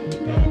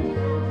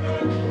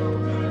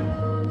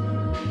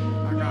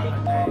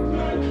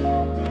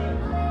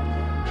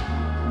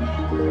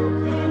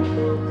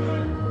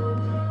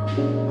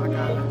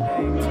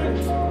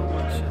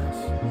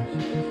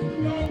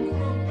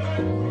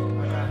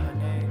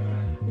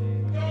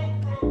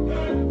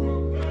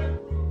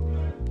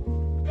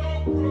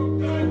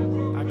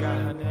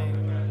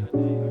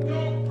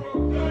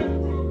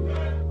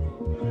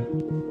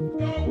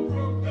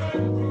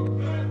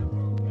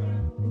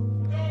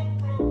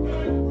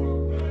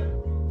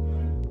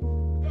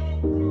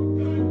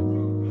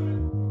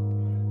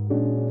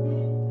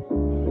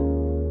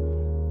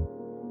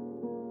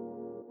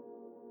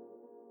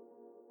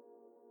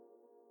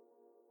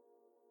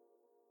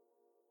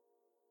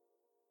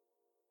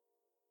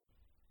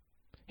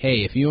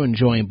 Hey, if you're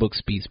enjoying Book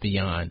Speaks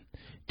Beyond,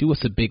 do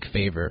us a big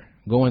favor.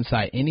 Go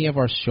inside any of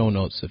our show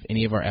notes of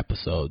any of our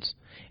episodes,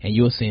 and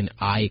you'll see an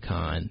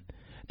icon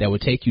that will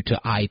take you to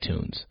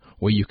iTunes,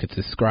 where you can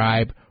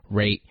subscribe,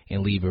 rate,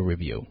 and leave a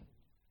review.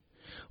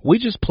 We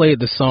just played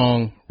the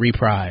song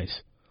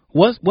Reprise.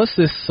 What's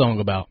this song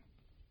about?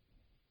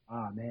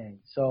 Ah, man.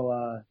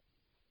 So,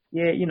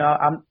 yeah, you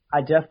know,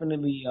 I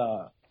definitely,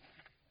 a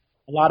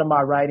lot of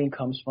my writing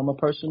comes from a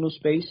personal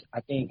space.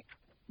 I think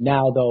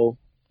now, though,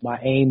 my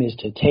aim is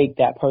to take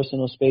that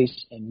personal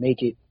space and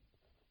make it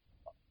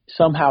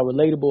somehow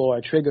relatable or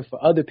a trigger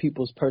for other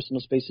people's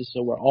personal spaces,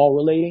 so we're all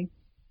relating.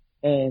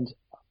 And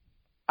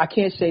I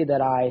can't say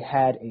that I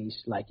had I'm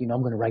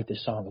going to write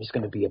this song, it's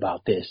going to be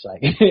about this.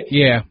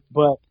 Yeah.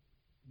 But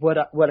what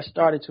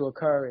started to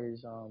occur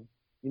is,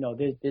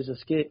 there's a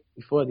skit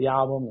before the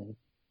album,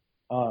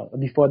 and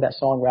before that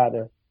song,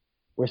 rather,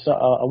 where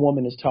a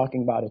woman is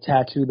talking about a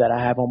tattoo that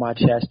I have on my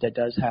chest that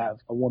does have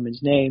a woman's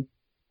name,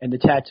 and the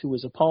tattoo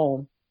is a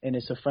poem. And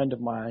it's a friend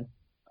of mine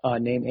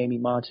named Amy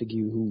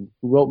Montague who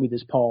wrote me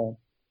this poem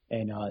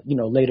and,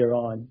 later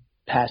on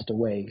passed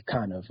away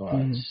kind of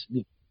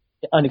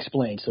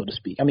unexplained, so to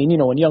speak. I mean,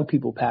 when young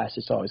people pass,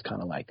 it's always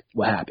kind of like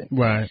what happened.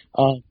 Right.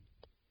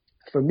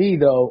 For me,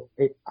 though,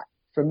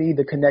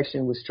 the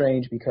connection was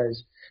strange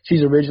because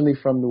she's originally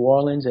from New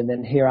Orleans, and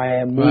then here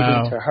I am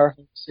moving to her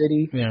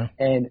city. Yeah.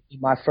 And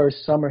my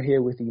first summer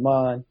here with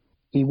Iman,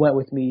 he went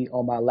with me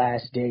on my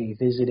last day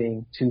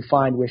visiting to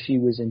find where she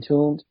was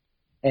entombed.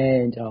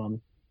 And,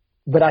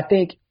 but I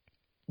think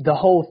the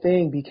whole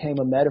thing became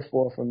a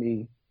metaphor for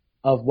me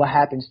of what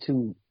happens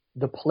to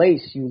the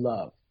place you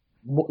love.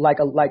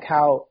 Like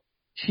how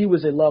she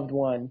was a loved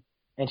one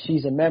and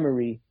she's a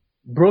memory.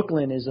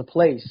 Brooklyn is a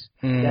place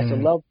that's a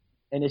love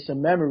and it's a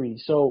memory.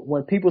 So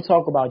when people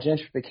talk about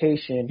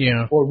gentrification,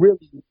 or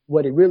really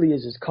what it really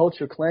is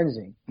culture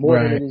cleansing more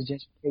than it is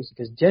gentrification,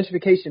 because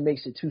gentrification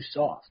makes it too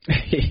soft.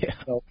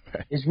 So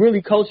it's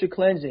really culture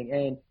cleansing.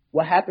 And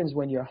what happens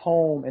when your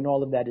home and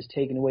all of that is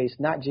taken away, it's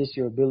not just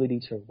your ability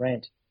to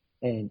rent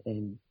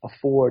and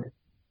afford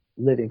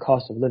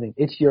cost of living.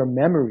 It's your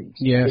memories.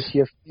 Yes. It's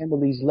your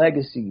family's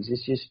legacies.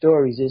 It's your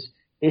stories.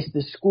 It's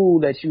the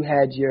school that you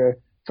had your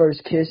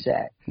first kiss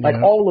at. Like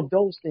all of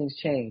those things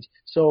change.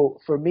 So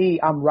for me,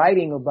 I'm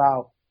writing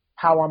about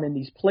how I'm in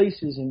these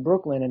places in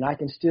Brooklyn and I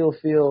can still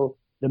feel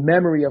the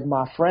memory of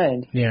my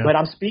friend, but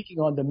I'm speaking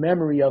on the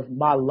memory of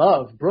my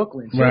love,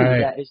 Brooklyn, too,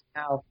 that is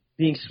now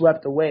being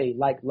swept away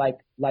like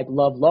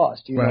love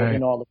lost,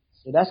 in all of it.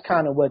 So that's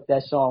kind of what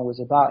that song was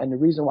about. And the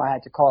reason why I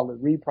had to call it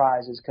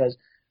Reprise is because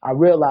I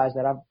realized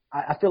that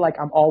I feel like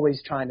I'm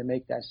always trying to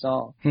make that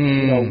song.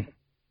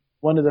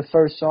 One of the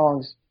first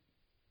songs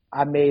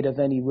I made of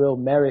any real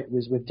merit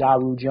was with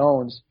Daru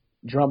Jones,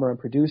 drummer and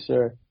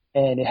producer,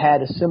 and it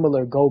had a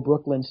similar Go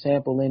Brooklyn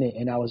sample in it.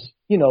 And I was,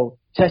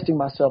 testing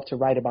myself to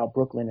write about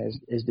Brooklyn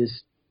as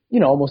this,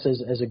 almost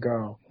as a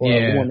girl or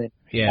a woman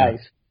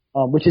life,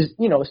 which is,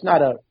 it's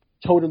not a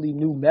totally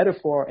new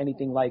metaphor or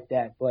anything like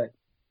that, but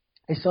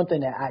it's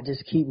something that I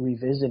just keep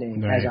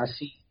revisiting as I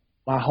see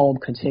my home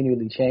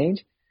continually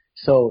change.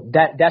 So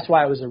that's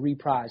why it was a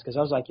reprise, because I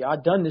was like,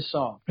 I've done this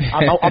song.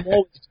 I'm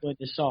always doing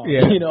this song,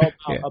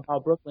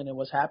 about Brooklyn and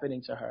what's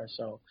happening to her.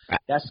 So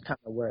that's kind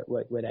of where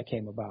that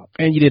came about.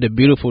 And you did a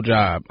beautiful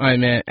job. I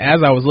mean,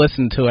 as I was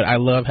listening to it, I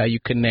love how you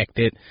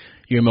connected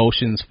your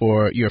emotions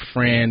for your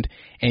friend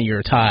and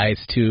your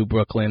ties to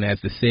Brooklyn as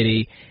the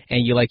city.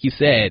 And like you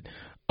said,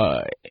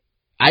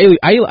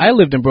 I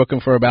lived in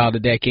Brooklyn for about a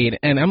decade,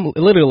 and I'm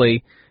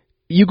literally,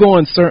 you go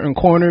in certain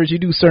corners, you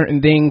do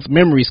certain things,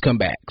 memories come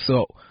back.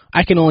 So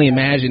I can only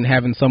imagine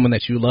having someone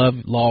that you love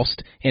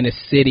lost in a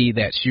city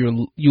that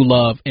you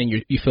love and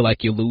you feel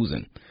like you're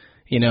losing.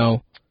 You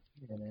know,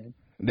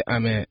 I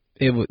mean,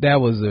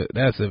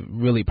 that's a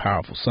really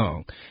powerful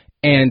song.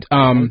 And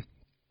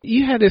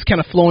you had this kind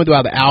of flowing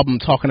throughout the album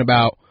talking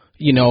about,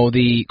 you know,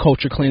 the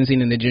culture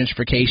cleansing and the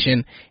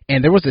gentrification.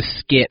 And there was a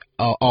skit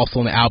also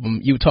on the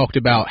album. You talked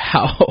about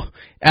how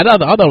I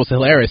thought it was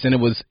hilarious, and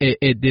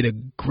it did a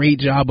great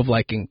job of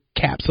like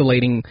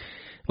encapsulating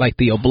like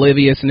the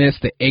obliviousness,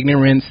 the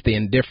ignorance, the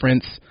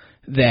indifference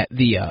that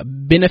the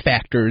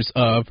benefactors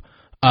of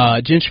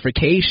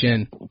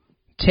gentrification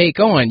take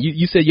on.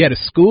 You said you had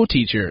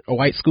a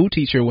white school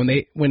teacher,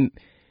 when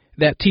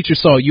that teacher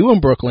saw you in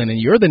Brooklyn and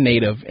you're the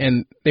native,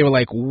 and they were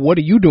like, "What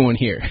are you doing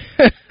here?"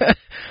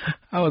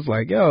 I was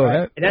like, "Yo,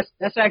 right.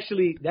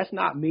 That's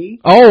not me."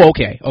 Oh,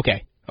 okay.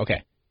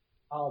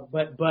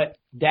 But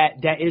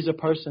that is a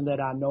person that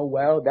I know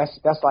well.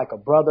 That's like a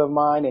brother of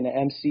mine and an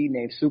MC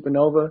named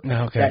Supernova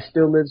that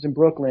still lives in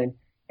Brooklyn.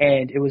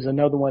 And it was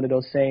another one of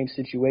those same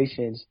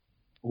situations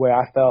where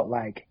I felt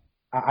like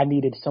I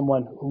needed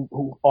someone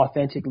who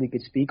authentically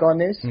could speak on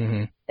this.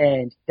 Mm-hmm.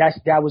 And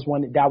that was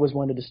one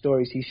of the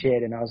stories he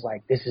shared. And I was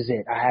like, this is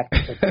it. I have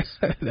to put this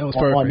that was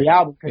perfect. On the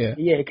album.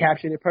 Yeah, it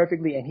captured it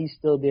perfectly. And he's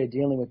still there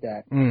dealing with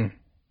that. You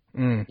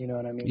know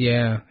what I mean?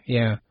 Yeah.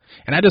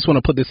 And I just want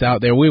to put this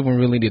out there. We don't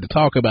really need to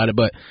talk about it,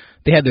 but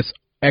they had this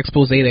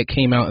expose that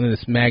came out in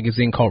this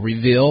magazine called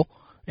Reveal,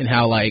 and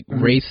how like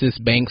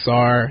racist banks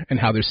are, and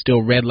how they're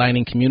still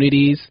redlining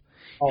communities,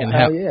 and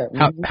how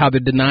they're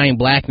denying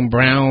black and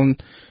brown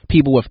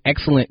people with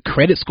excellent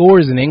credit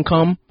scores and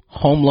income,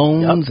 home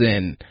loans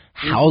and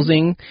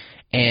housing,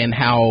 and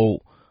how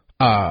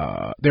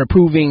they're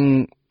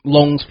approving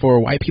loans for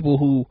white people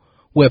who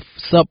with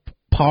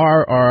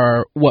subpar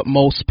or what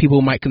most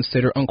people might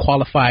consider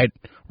unqualified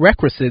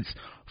requisites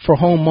for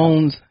home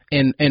loans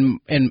and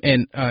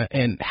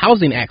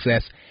housing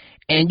access.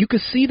 And you can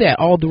see that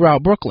all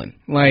throughout Brooklyn.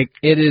 Like,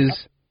 it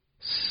is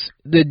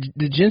the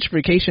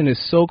gentrification is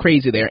so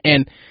crazy there,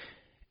 and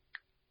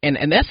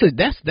that's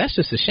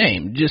just a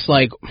shame. Just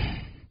like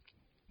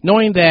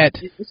knowing that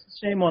it's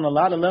a shame on a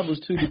lot of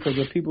levels too, because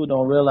what people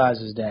don't realize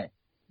is that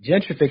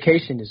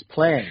gentrification is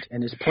planned,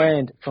 and it's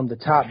planned from the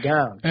top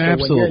down.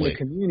 Absolutely. So when you're in the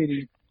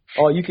community,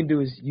 all you can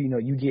do is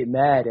you get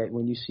mad at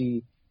when you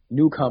see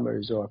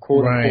newcomers or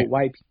quote unquote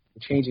white people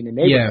changing the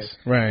neighborhood. Yes,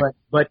 right.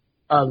 But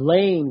a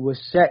lane was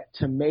set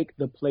to make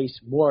the place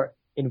more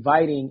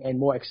inviting and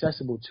more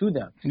accessible to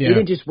them. Yeah. They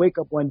didn't just wake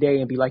up one day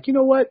and be like, you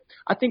know what,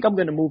 I think I'm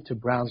going to move to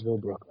Brownsville,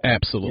 Brooklyn.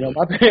 Absolutely. You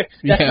know,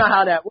 that's not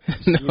how that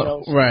works. No, you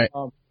know? So, right.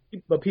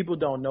 But people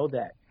don't know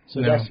that.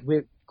 So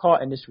we're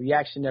caught in this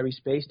reactionary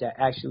space that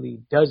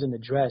actually doesn't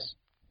address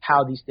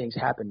how these things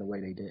happen the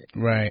way they did.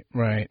 Right.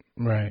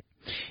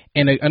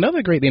 And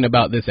another great thing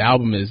about this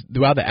album is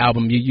throughout the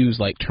album you use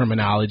like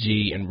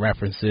terminology and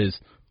references,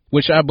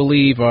 which I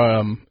believe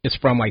is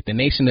from like the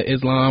Nation of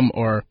Islam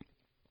or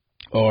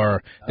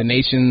the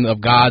Nation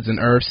of Gods and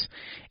Earths.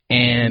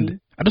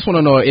 And I just want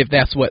to know if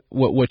that's what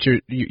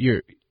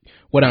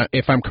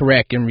if I'm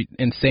correct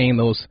in saying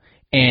those,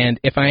 and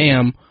if I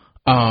am,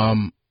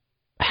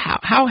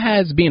 how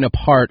has being a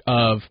part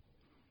of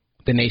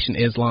the Nation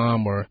of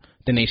Islam or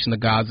the Nation of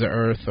Gods of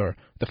Earth or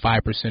the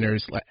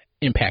 5%ers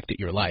impacted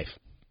your life?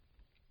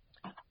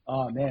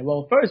 Oh man,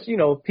 well first,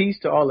 peace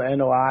to all the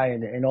NOI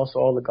and also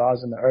all the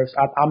gods and the earths.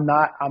 I'm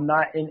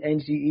not in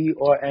NGE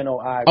or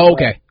NOI. Oh,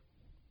 okay.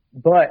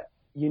 But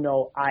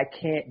I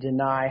can't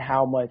deny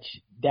how much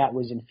that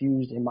was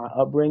infused in my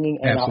upbringing,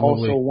 and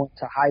Absolutely. I also want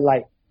to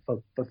highlight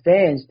for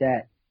fans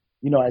that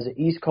as an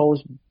East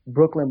Coast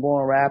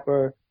Brooklyn-born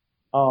rapper,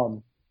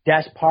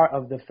 that's part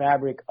of the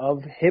fabric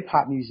of hip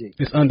hop music.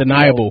 It's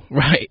undeniable,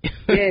 right?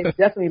 Yeah,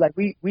 definitely. Like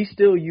we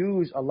still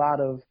use a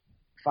lot of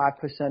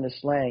 5% of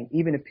slang,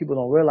 even if people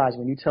don't realize.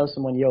 When you tell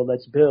someone, "Yo,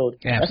 let's build,"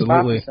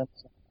 Absolutely.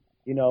 That's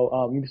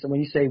 5%.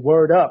 When you say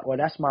 "word up" or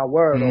 "that's my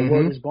word" or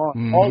 "word is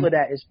born," all of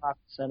that is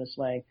 5% of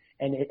slang,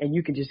 and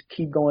you can just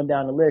keep going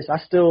down the list. I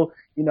still,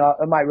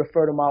 I might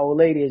refer to my old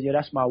lady as,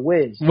 "that's my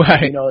whiz,"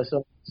 right?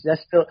 So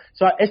that's still,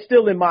 it's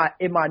still in my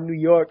New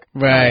York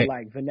right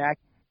like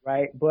vernacular,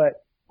 right?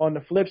 But on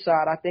the flip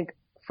side, I think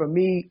for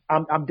me,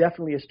 I'm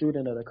definitely a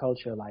student of the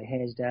culture, like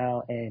hands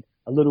down, and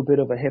a little bit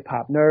of a hip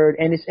hop nerd,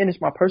 and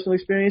it's my personal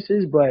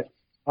experiences. But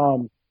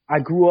I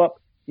grew up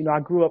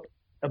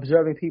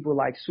observing people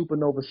like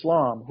Supernova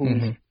Slum,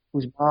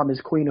 whose mom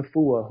is Queen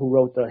Afua, who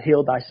wrote the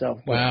Heal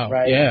Thyself book, wow.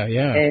 right?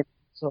 Yeah. And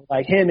so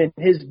like him and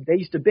they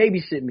used to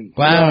babysit me.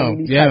 Wow.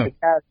 These type of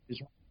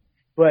characters.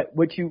 But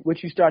what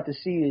you start to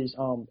see is,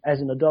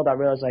 as an adult, I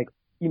realized like,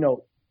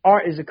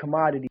 art is a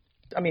commodity.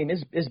 I mean,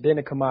 it's been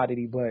a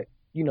commodity, but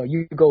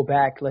you go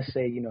back, let's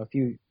say, if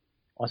you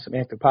on some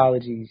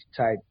anthropology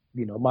type,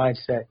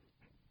 mindset,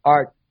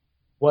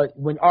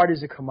 when art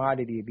is a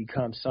commodity, it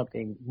becomes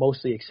something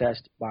mostly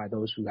accessed by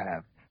those who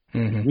have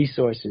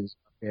resources.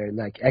 They're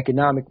like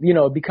economic,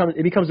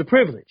 it becomes a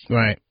privilege.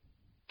 Right.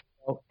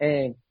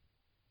 And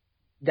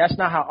that's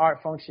not how art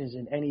functions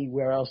in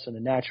anywhere else in the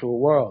natural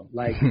world.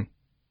 Like,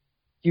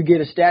 you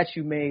get a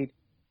statue made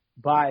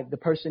by the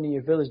person in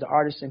your village, the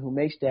artisan who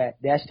makes that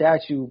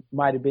statue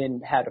might have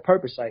had a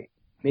purpose. Like,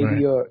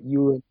 maybe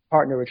you and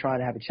partner were trying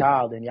to have a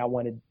child and y'all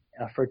wanted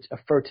a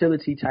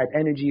fertility type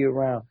energy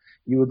around.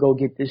 You would go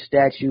get this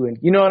statue, and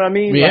you know what I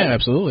mean? Yeah, like,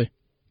 absolutely.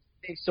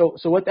 So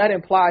what that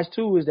implies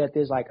too is that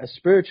there's like a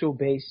spiritual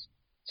base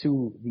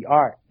to the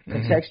art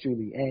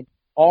contextually, and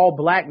all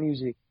black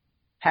music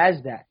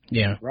has that.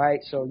 Yeah. Right.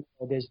 So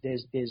there's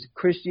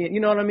Christian. You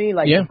know what I mean?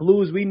 Like the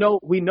blues, we know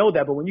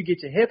that, but when you get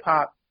to hip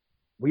hop,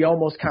 we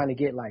almost kind of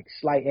get like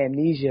slight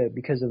amnesia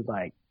because of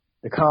like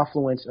the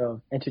confluence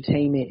of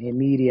entertainment and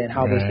media and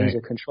how those things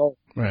are controlled.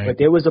 Right. But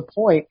there was a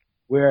point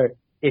where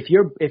if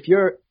you're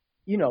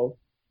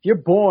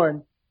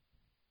born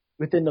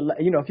within the,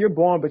 if you're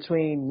born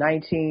between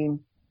if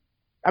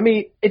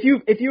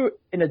you're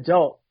an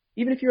adult,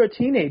 even if you're a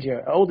teenager,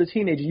 an older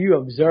teenager, you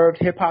observed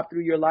hip hop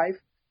through your life,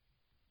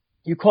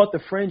 you caught the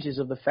fringes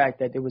of the fact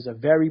that there was a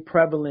very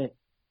prevalent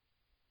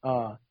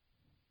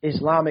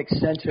Islamic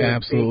center.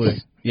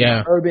 Absolutely.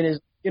 Yeah. Urban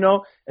is,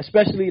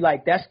 especially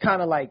like that's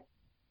kind of like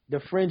the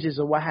fringes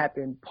of what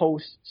happened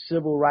post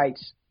civil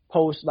rights,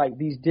 post like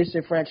these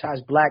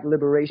disenfranchised black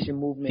liberation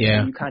movements. Yeah.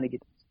 And you kind of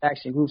get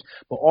action groups,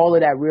 but all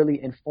of that really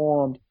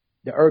informed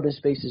the urban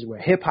spaces where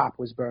hip hop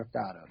was birthed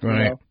out of.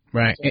 Right.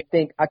 Right. So I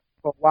think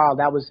for a while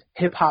that was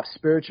hip hop's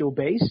spiritual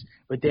base,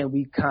 but then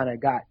we kind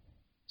of got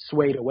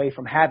swayed away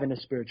from having a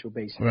spiritual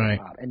base in hip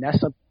hop, and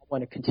that's something I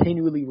want to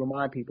continually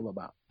remind people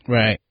about.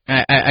 Right.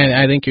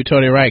 I think you're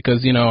totally right,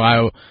 because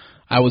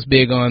I was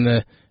big on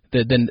the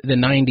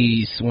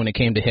 90s when it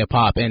came to hip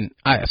hop, and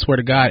I swear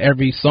to God,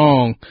 every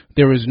song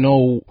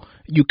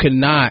you could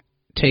not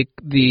take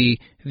the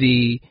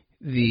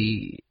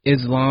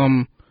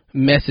Islam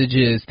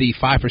messages, the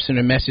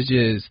 5%er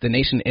messages, the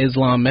Nation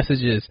Islam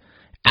messages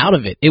out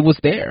of it. It was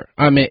there.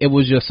 I mean, it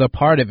was just a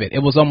part of it. It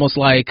was almost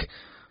like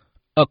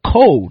a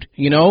code,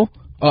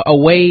 a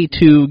way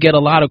to get a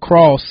lot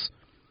across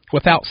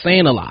without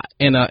saying a lot,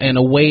 and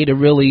a way to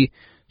really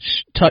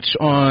touch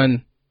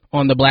on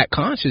the black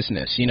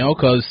consciousness,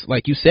 because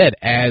like you said,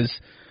 as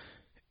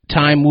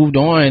time moved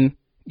on,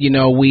 and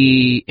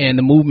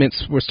the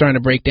movements were starting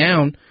to break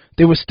down,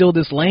 there was still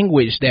this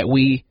language that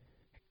we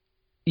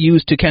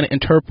used to kind of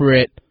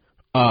interpret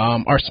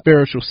our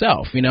spiritual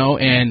self,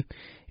 and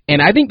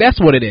I think that's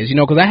what it is,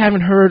 because I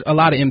haven't heard a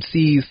lot of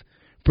MCs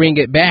bring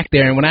it back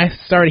there, and when I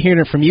started hearing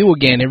it from you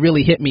again, it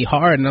really hit me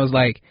hard, and I was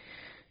like,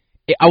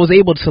 I was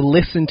able to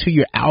listen to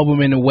your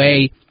album in a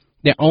way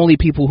that only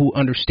people who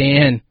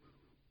understand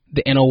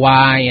the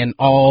NOI and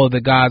all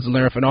the God's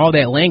Learn and all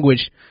that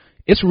language,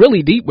 it's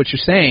really deep what you're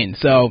saying.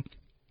 So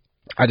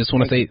I just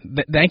want to say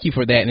thank you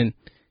for that, and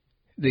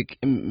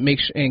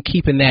and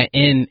keeping that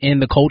in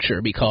the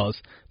culture, because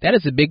that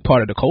is a big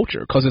part of the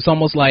culture, because it's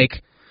almost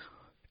like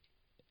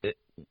a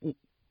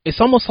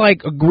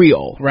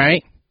grill,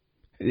 right?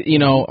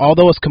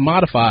 Although it's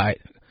commodified,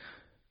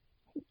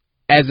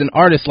 as an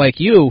artist like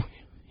you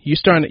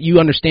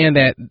understand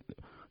that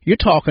you're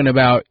talking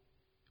about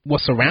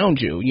what's around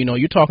you.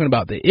 You're talking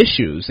about the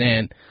issues,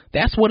 and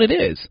that's what it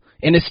is.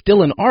 And it's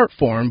still an art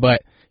form,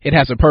 but it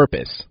has a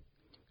purpose.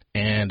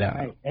 And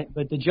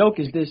but the joke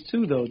is this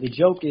too, though. The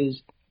joke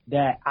is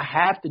that I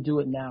have to do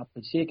it now,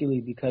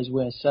 particularly because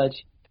we're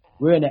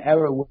in an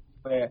era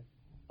where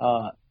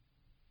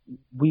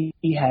we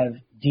have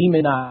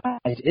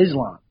demonized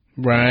Islam.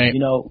 Right.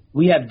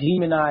 We have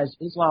demonized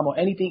Islam, or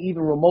anything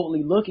even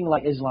remotely looking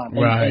like Islam.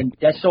 And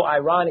that's so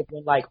ironic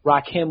when like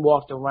Rakim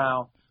walked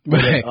around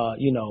with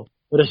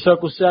with a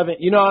Circle 7.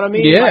 You know what I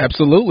mean? Yeah,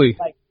 absolutely.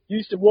 Like you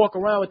used to walk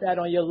around with that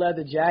on your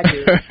leather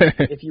jacket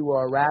if you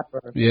were a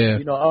rapper. Yeah.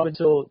 Up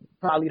until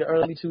probably the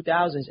early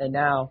 2000s, and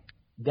now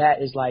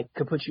that is like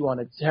could put you on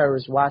a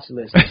terrorist watch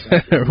list. Or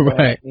something,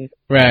 right. I mean?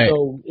 Right.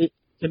 So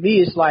to me,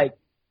 it's like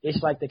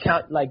the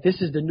count. Like this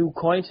is the new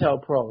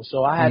COINTELPRO.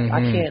 So I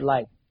can't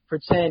like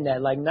pretend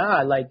that like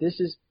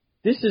this is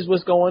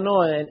what's going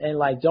on, and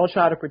like don't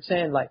try to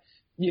pretend like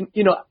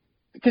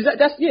because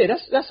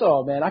that's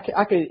all, man. I could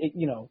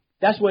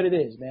that's what it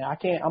is, man.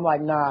 I'm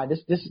like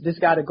this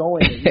got to go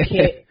in there. You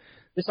can't.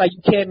 It's like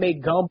you can't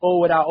make gumbo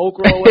without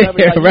okra or whatever.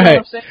 Like, you know what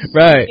I'm saying?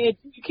 Right.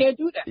 You can't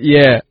do that.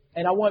 Yeah.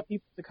 And I want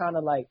people to kind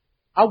of like,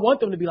 I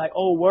want them to be like,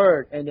 oh,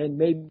 word. And then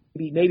maybe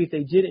if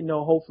they didn't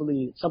know,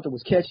 hopefully something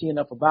was catchy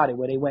enough about it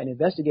where they went and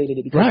investigated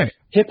it, because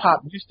hip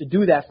hop used to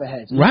do that for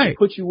heads. It used to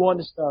put you on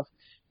the stuff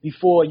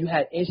before you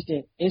had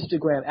instant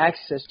Instagram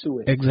access to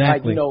it.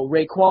 Exactly.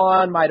 Like,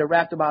 Raekwon might have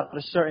rapped about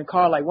a certain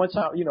car. Like one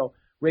time,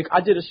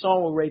 I did a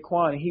song with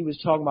Raekwon, and he was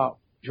talking about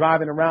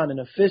driving around in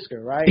a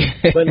Fisker, right?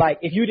 But like,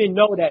 if you didn't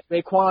know that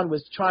Raekwon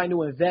was trying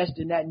to invest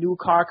in that new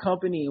car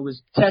company and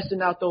was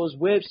testing out those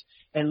whips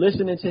and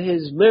listening to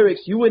his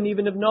lyrics, you wouldn't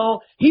even have known.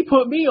 He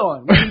put me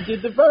on when he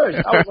did the verse.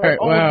 I was like,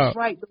 oh, wow. That's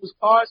right, those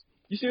cars.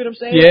 You see what I'm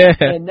saying? Yeah.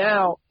 And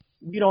now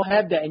we don't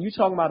have that. And you're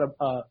talking about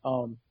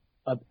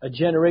a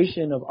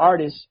generation of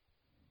artists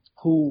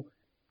who,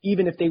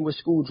 even if they were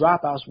school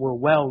dropouts, were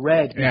well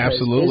read. Yeah,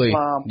 absolutely.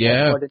 Islam,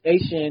 yeah. or the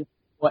Nation,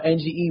 or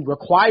NGE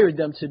required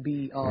them to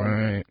be,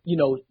 you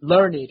know,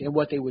 learned in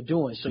what they were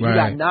doing. So you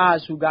got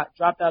Nas, who got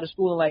dropped out of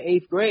school in like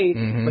 8th grade,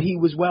 but he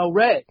was well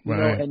read, you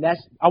know, and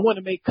I want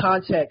to make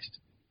context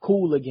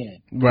cool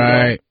again.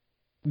 Right.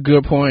 You know?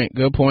 Good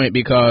point,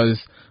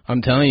 because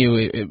I'm telling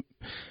you,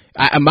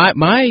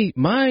 my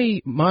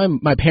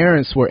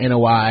parents were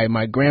NOI.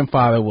 My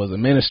grandfather was a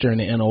minister in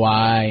the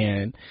NOI,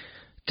 and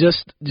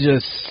just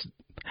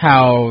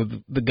how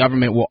the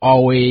government will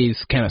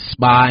always kind of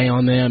spy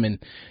on them and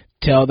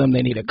tell them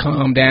they need to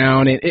calm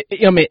down. And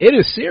I mean, it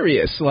is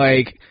serious,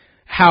 like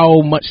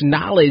how much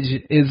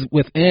knowledge is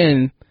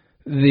within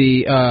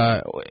the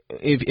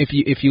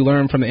if you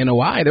learn from the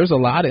NOI, there's a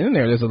lot in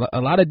there. There's a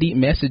lot of deep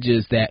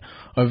messages that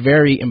are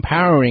very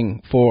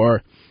empowering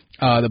for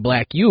the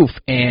black youth,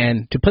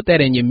 and to put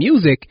that in your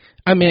music,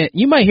 I mean,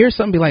 you might hear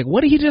something be like,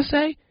 what did he just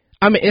say?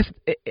 I mean,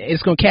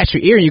 it's going to catch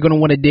your ear, and you're going to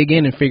want to dig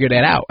in and figure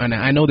that out. And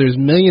I know there's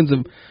millions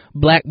of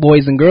black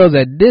boys and girls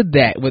that did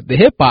that with the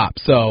hip hop,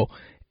 so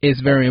it's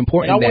very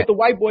important. And I want the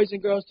white boys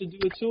and girls to do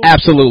it too.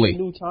 Absolutely.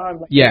 New time,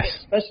 like, yes.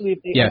 Especially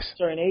if they have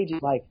certain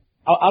ages. Like,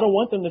 I don't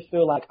want them to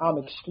feel like I'm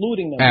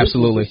excluding them.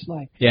 Absolutely.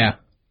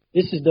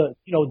 This is the,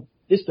 you know,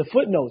 this the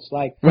footnotes.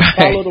 Like,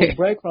 follow those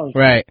breadcrumbs.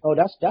 Right. Oh,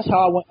 that's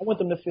how I want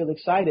them to feel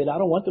excited. I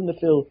don't want them to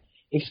feel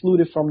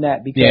excluded from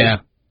that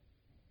because.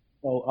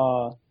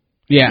 I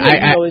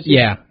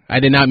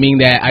did not mean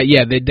that.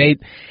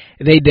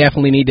 They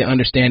definitely need to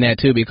understand that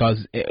too,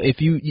 because if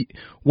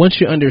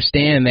once you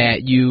understand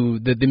that,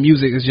 the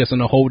music is just on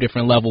a whole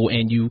different level,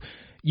 and you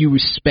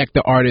respect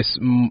the artist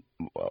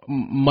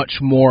much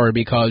more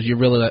because you're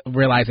really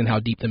realizing how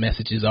deep the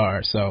messages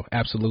are. So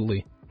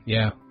absolutely,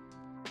 yeah.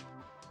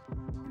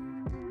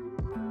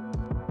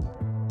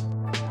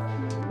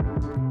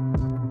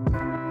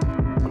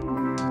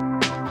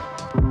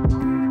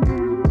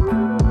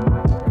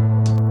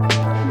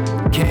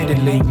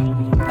 Candidly,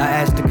 I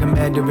asked the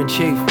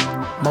commander-in-chief,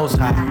 Most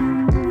High,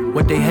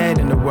 what they had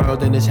in the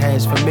world in his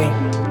hands for me.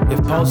 If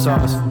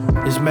pulsars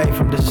is made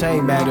from the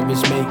same matter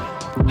as me,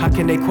 how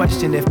can they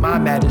question if my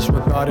matters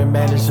regarding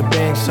manners of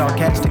being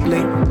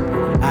sarcastically?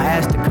 I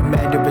asked the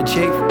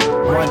commander-in-chief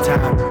one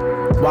time,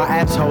 why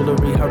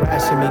assholery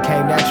harassing me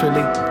came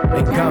naturally,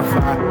 and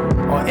gunfire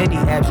or any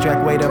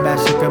abstract way to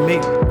massacre me.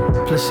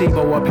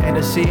 Placebo or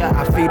panacea,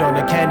 I feed on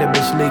the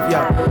cannabis leaf,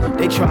 yo.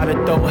 They try to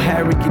throw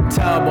Harriet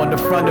Tub on the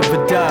front of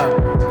a dub.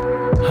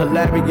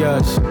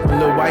 Hilarious, when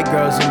little white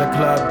girls in the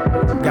club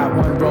got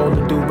one roll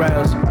to do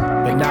rails,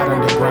 but not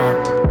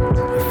underground.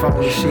 If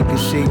only she could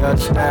see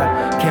us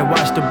now. Can't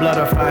wash the blood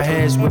off our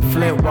hands with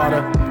Flint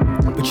water,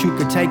 but you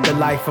could take the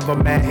life of a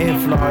man in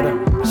Florida,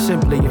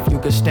 simply if you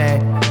could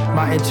stand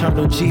my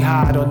internal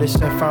jihad on this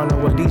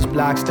inferno of these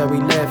blocks that we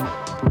live.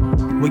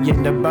 We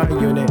in the burn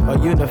unit, or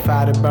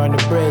unified to burn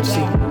the bridge.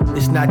 See,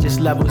 it's not just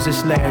levels,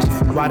 it's layers.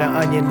 Why the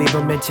onion leave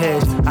them in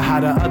tears? Or how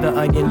the other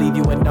onion leave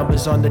you in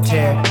numbers on the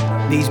tear?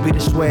 These be the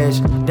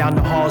squares, down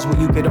the halls where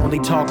you could only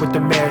talk with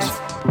the mayors.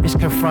 It's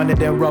confronted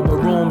in rubber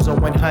rooms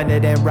on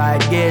 100 and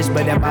ride gears.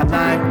 But am I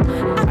lying?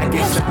 I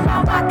guess I'm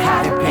out my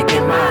cotton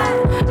picking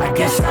mine. I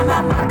guess I'm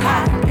out my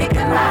cotton picking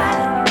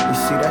mine. You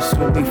see, that's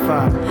what we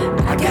find.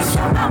 I guess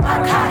I'm out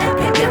my cotton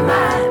picking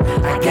mine.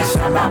 I guess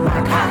I'm out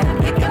my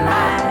cotton picking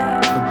mine.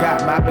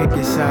 Forgot my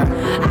biggest sign.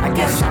 I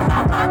guess I'm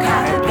out my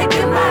cotton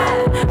picking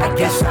mine. I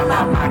guess I'm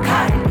out my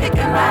cotton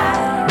picking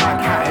mine. My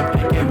cotton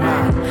picking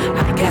mine.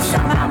 I guess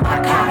I'm out my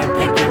cotton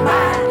picking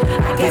mine.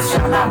 I guess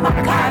I'm out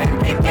my cotton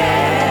picking.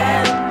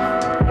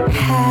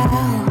 How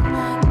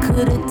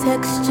could a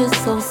texture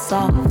so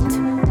soft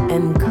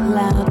and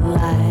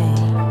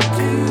cloud-like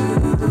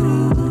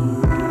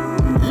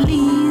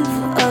leave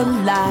a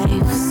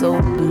life so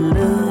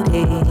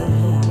bloody?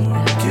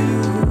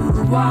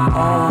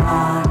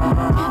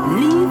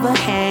 Leave a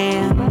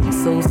hand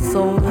so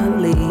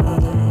sorely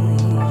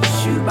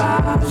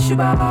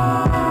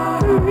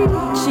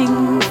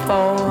reaching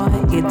for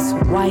its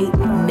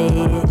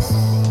whiteness.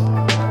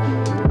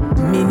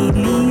 Many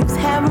leaves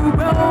have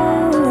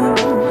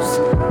rose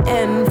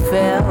and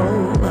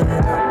fell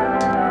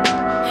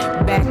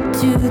back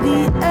to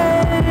the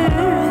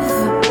earth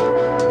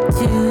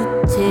to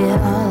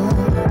tell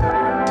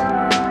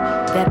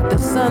that the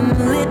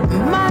sunlit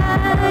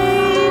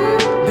mind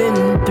been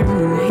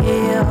through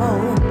hell,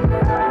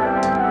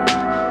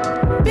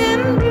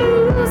 been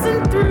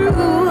bluesing through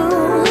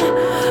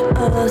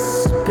a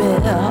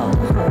spell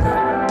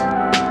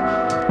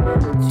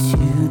to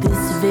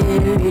this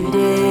very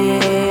day.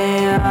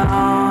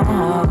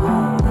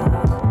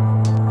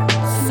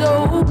 So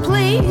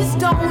please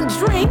don't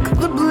drink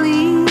the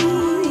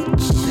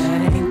bleach.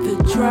 That ain't the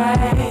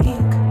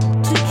drink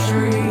to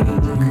drink.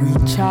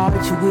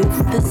 Recharge with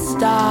the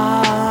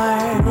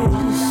stars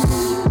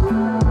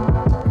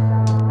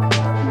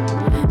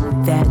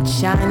that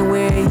shine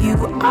where you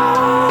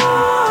are.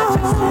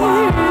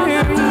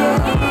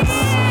 Yes.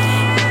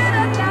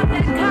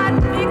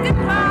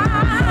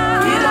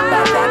 Get up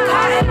out that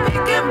cotton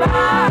picking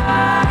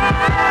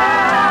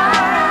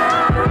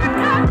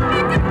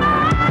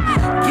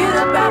mine. Get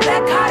up out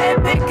that cotton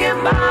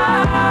picking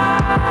mine.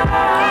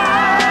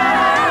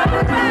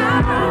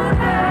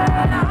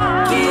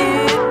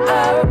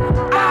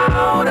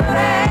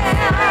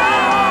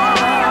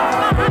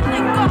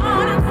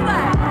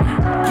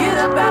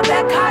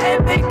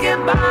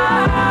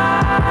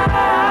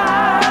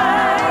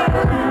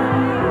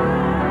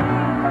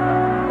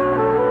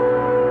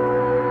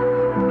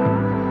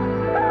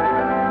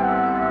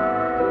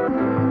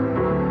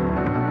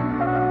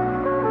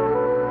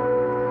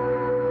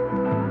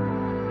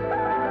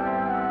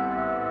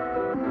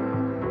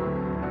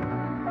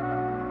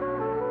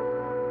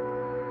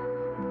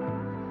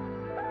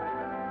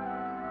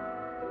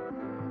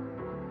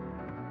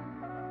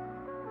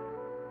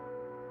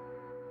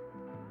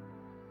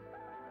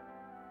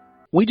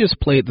 We just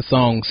played the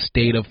song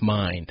 "State of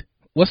Mind."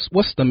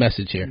 What's the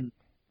message here?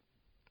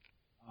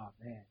 Oh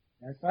man,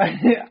 that's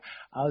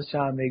I was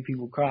trying to make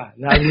people cry.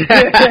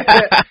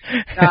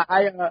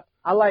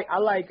 I like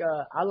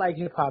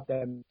hip hop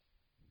that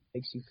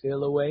makes you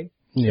feel a way,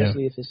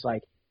 especially if it's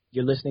like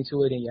you're listening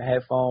to it in your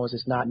headphones.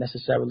 It's not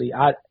necessarily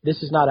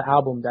this is not an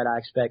album that I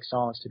expect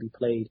songs to be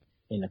played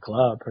in the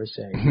club per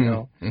se, you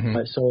know.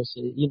 But so it's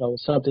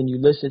something you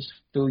listen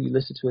to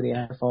it in your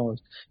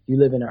headphones. You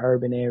live in an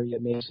urban area,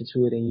 maybe listen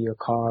to it in your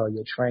car or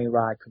your train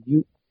ride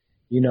commute.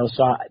 You know,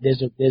 so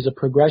there's a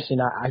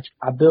progression.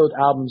 I build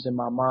albums in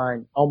my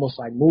mind almost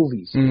like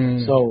movies.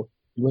 So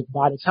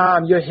by the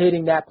time you're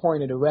hitting that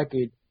point of the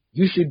record,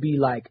 you should be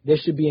like, there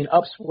should be an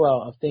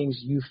upswell of things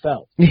you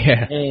felt.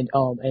 Yeah. And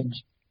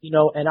you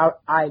know, and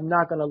I'm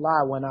not gonna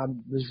lie, when I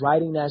was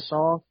writing that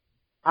song,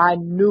 I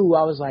knew,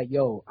 I was like,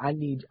 yo, I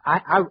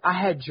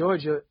had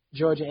Georgia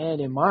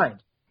Ann in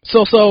mind.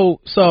 So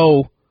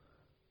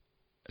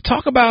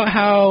talk about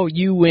how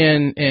you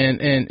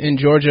and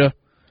Georgia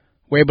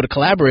were able to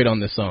collaborate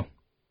on this song.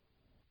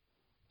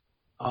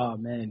 Oh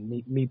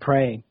man, me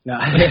praying. No,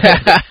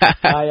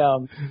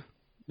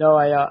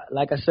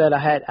 like I said, I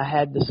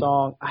had the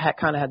song. I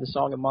kind of had the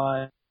song in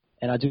mind,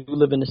 and I do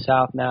live in the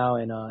South now,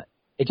 and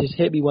it just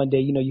hit me one day.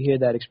 You know, you hear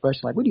that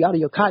expression like, "What are you out of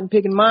your cotton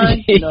picking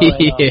mind?" You know,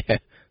 and,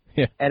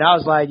 yeah. And I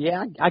was like,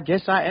 yeah, I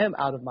guess I am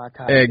out of my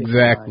cotton.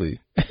 Exactly.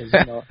 Because,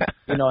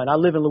 you know, and I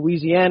live in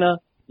Louisiana.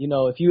 You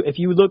know, if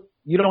you look,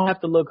 you don't have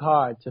to look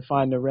hard to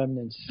find the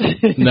remnants.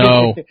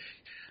 No.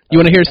 You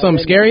want to hear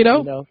something scary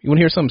though? You want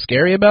to hear something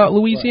scary about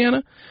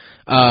Louisiana?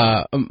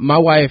 My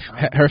wife,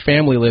 her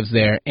family lives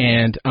there,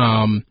 and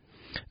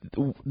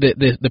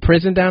the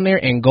prison down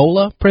there,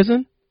 Angola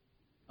prison.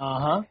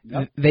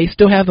 Yep. They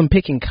still have them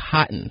picking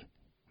cotton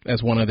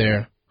as one of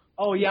their.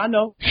 Oh yeah, I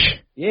know.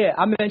 Yeah,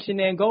 I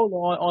mentioned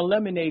Angola on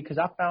Lemonade because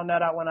I found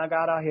that out when I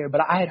got out here.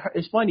 But I had heard,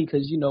 it's funny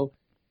because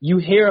you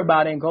hear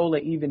about Angola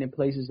even in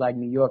places like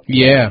New York.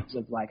 Yeah.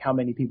 Of like how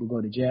many people go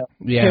to jail.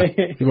 Yeah.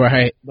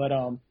 Right.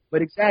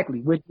 But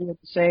exactly, we're doing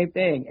the same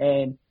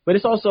thing. But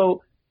it's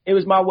also, it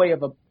was my way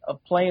of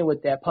playing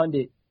with that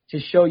pundit to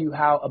show you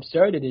how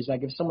absurd it is.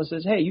 Like if someone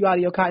says, "Hey, you out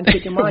of your cotton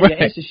picking mind?" Right.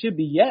 Your answer should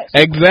be yes.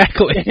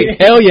 Exactly.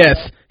 Hell yes.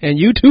 And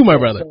you too, my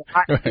brother.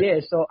 So yeah,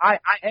 so I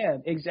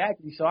am.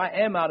 Exactly. So I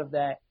am out of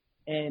that.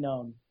 And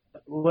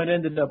what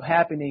ended up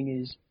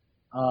happening is,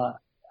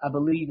 I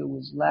believe it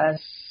was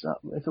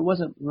if it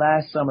wasn't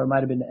last summer, it might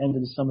have been the end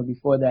of the summer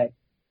before that,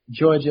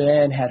 Georgia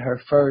Ann had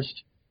her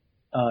first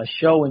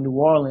show in New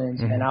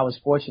Orleans, and I was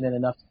fortunate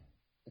enough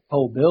to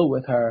co-bill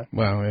with her.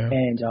 Wow, yeah.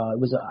 And it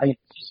was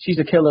she's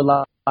a killer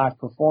live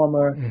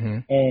performer,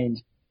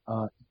 and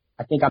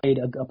I think I made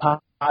a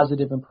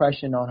positive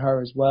impression on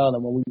her as well.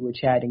 And when we were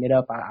chatting it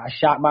up, I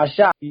shot my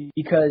shot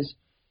because,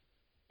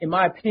 in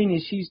my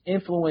opinion, she's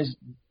influenced.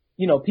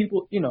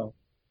 People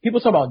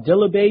talk about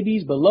Dilla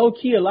babies, but low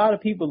key, a lot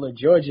of people are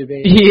Georgia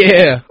babies.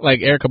 Yeah, like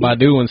Erykah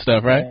Badu and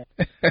stuff, right?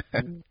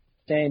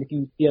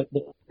 Saying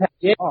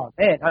oh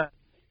man.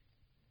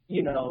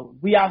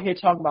 We out here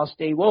talking about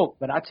stay woke,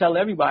 but I tell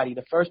everybody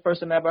the first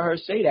person I ever heard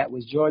say that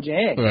was Georgia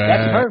Ann. Right.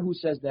 That's her who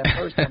says that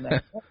first on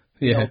that.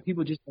 Yeah.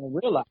 People just don't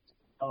realize.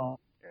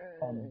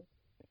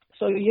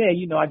 So yeah,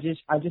 I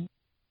just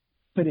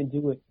couldn't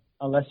do it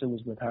unless it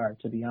was with her,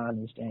 to be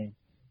honest. And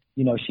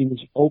she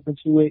was open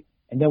to it.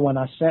 And then when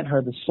I sent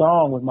her the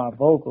song with my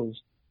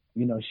vocals,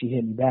 she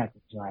hit me back.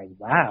 It was like,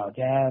 "Wow,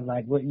 Dad,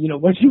 like what you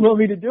want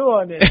me to do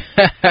on this?"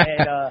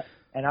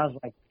 And I was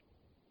like,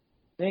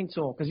 sing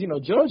to him, because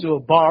Georgia will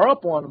bar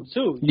up on him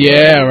too.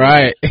 Yeah,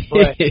 right.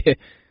 But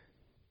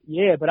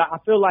I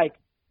feel like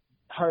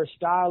her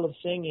style of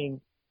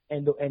singing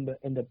and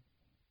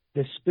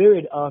the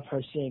spirit of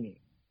her singing,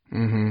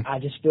 I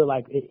just feel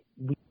like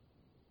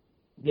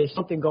there's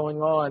something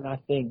going on. I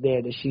think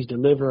there that she's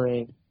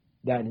delivering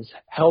that is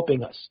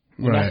helping us.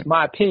 And right. That's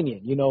my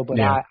opinion, but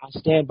yeah. I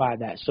stand by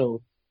that.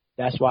 So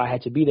that's why I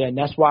had to be there, and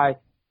that's why.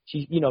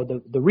 She,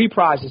 the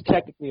reprise is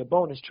technically a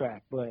bonus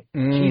track, but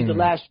she's the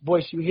last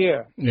voice you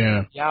hear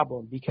in the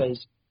album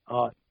because,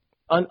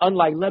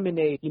 unlike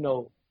Lemonade,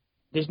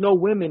 there's no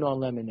women on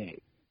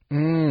Lemonade.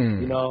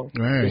 Right.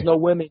 There's no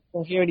women. You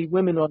don't hear any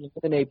women on the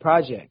Lemonade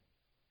project.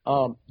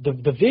 The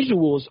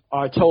visuals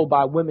are told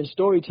by women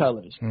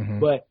storytellers,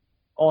 but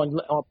on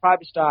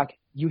Private Stock,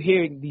 you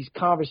hear these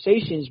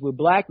conversations with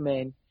black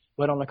men,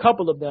 but on a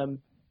couple of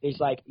them, it's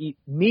like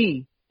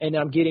me. And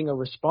I'm getting a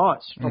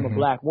response from a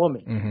black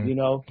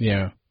woman,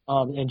 Yeah.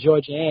 And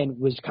Georgia Ann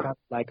was kind of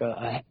like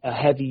a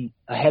heavy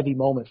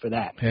moment for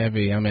that.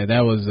 Heavy. I mean,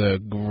 that was a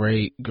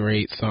great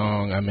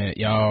song. I mean,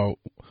 y'all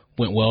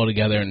went well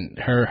together, and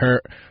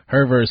her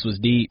verse was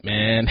deep,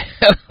 man.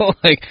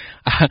 Like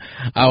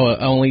I would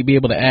only be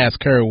able to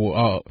ask her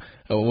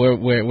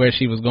where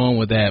she was going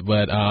with that.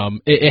 But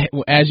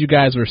as you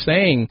guys were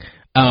saying,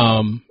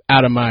 out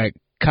of my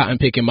cotton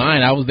picking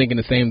mind, I was thinking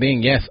the same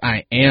thing. Yes,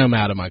 I am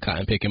out of my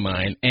cotton picking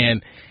mind,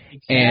 and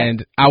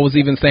I was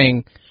even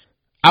saying,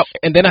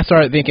 and then I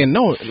started thinking,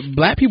 no,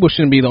 black people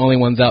shouldn't be the only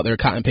ones out there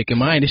cotton picking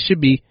mind. It should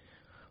be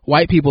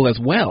white people as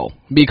well,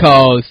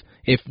 because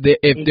If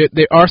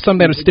there are some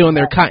that are still in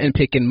their cotton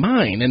picking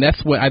mind, and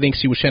that's what I think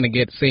she was trying to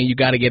get, saying you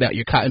got to get out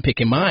your cotton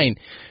picking mind,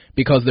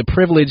 because the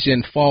privilege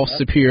and false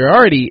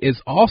superiority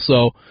is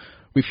also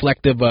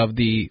reflective of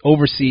the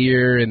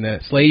overseer and the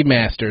slave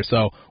master.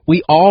 So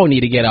we all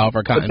need to get out of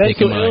our cotton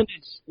picking mind.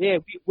 Yeah,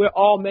 we're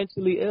all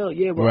mentally ill.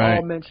 Yeah, we're Right.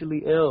 all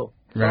mentally ill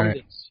from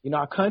this. You know,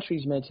 our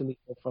country's mentally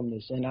ill from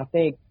this. And I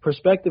think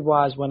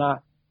perspective-wise, when I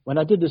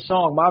did the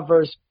song, my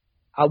verse,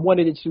 I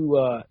wanted it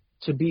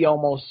to be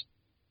almost,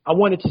 I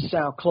wanted to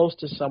sound close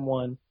to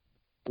someone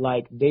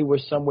like they were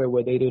somewhere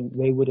where they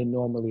wouldn't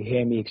normally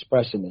hear me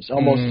expressing this.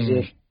 Almost as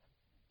if,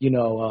 you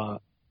know,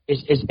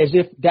 as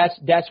if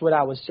that's what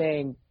I was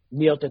saying,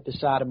 kneeled at the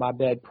side of my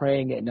bed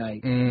praying at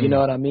night. You know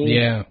what I mean?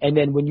 Yeah. And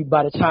then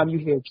by the time you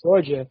hear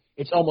Georgia,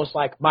 it's almost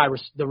like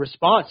the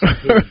response.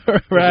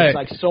 Right. It's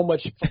like so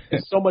much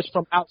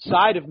from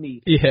outside of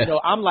me. Yeah. You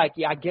know, I'm like,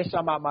 yeah, I guess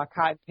I'm out my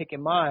cotton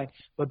picking mind.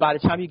 But by the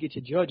time you get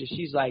to Georgia,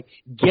 she's like,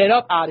 get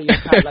up out of your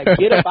cotton, like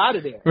get up out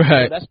of there.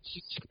 Right. You know, that's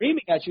she's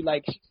screaming at you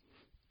like,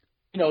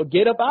 you know,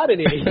 get up out of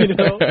there. You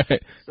know.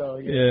 Right.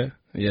 So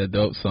yeah,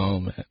 dope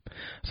song, man.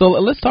 So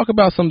let's talk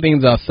about some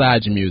things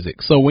outside your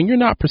music. So when you're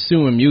not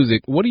pursuing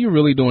music, what are you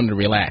really doing to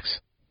relax?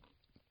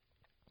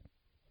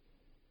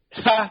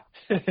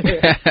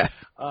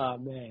 Oh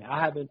man,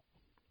 I haven't.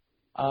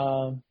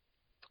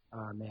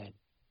 Man,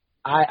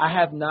 I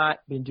have not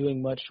been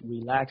doing much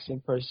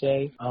relaxing per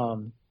se.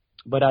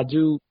 But I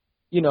do,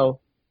 you know.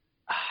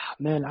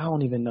 Man, I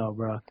don't even know,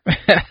 bro.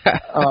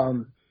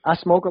 I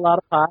smoke a lot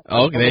of pot.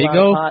 Okay, there you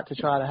go. Pot to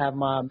try to have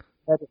my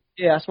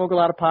I smoke a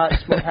lot of pot.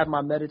 Have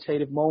my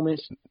meditative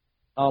moments.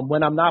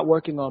 When I'm not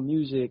working on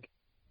music,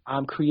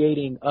 I'm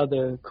creating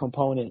other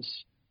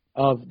components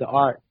of the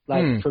art.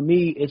 Like for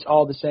me, it's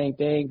all the same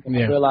thing. And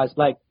I realize,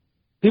 like,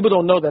 people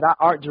don't know that I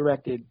art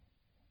directed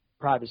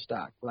Private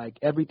Stock. Like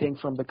everything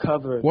from the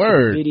cover to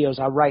the videos,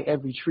 I write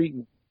every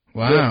treatment.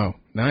 Wow,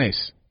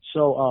 nice.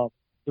 So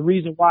the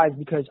reason why is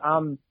because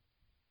I'm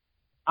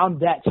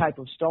that type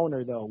of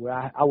stoner though, where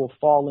I will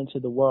fall into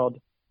the world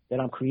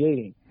that I'm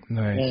creating.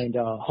 Nice. And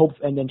hope,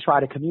 and then try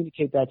to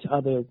communicate that to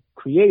other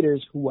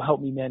creators who will help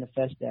me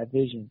manifest that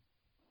vision.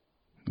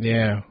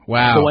 Yeah.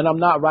 Wow. So when I'm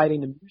not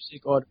writing the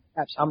music or the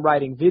raps, I'm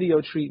writing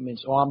video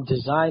treatments, or I'm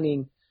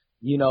designing,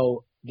 you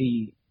know,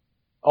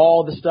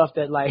 all the stuff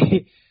that,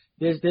 like,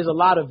 there's a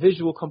lot of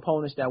visual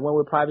components that went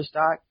with Private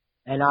Stock,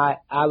 and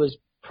I was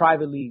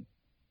privately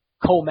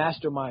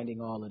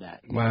co-masterminding all of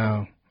that.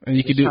 Wow. And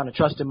you just could kind of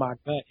trusting my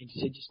gut and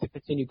just to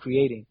continue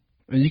creating.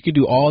 And you could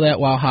do all that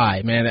while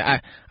high, man.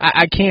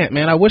 I can't,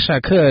 man. I wish I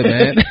could,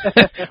 man.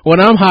 When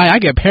I'm high, I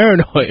get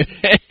paranoid,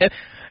 man.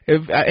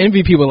 I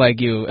envy people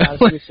like you.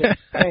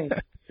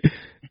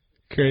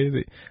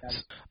 Crazy.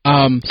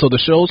 So the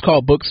show's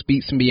called Books,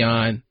 Beats, and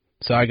Beyond.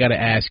 So I got to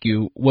ask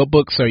you, what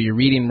books are you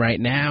reading right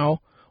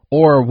now,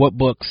 or what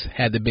books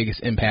had the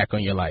biggest impact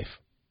on your life?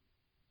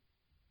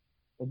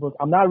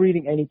 I'm not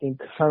reading anything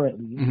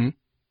currently. Mm-hmm.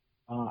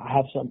 I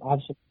have some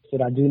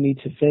that I do need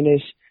to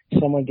finish.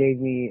 Someone gave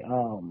me,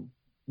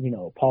 you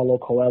know, Paulo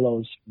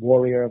Coelho's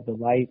Warrior of the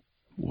Light,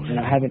 and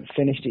I haven't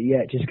finished it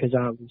yet just because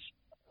I was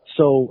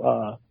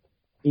so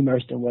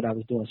immersed in what I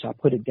was doing. So I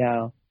put it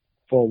down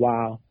for a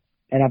while.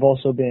 And I've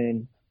also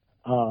been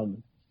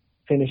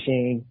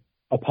finishing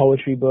a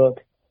poetry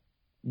book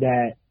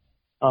that,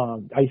 are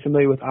you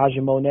familiar with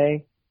Aja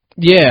Monet?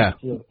 Yeah.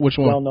 Which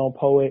one? Well-known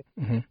poet.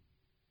 Mm-hmm.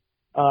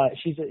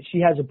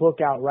 She has a book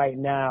out right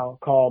now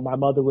called My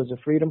Mother Was a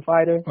Freedom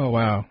Fighter. Oh,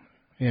 wow.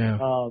 Yeah.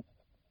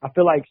 I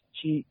feel like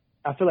she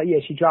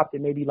dropped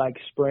it maybe like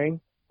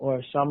spring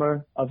or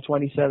summer of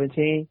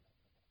 2017.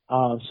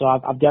 So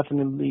I've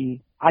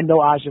definitely, I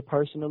know Aja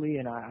personally,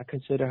 and I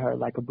consider her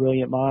like a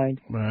brilliant mind.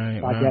 Right.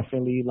 So I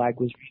definitely was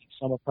reading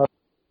some of her.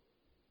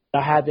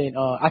 I haven't.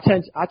 I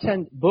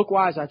tend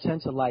book-wise, I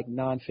tend to like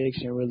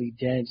nonfiction, really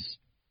dense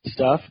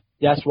stuff.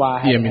 That's why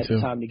I haven't had the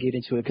time to get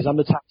into it, because I'm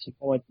the type to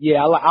go in.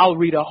 Yeah, I'll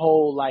read a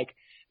whole like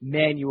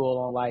manual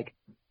on like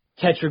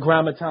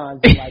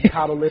tetragrammatons and like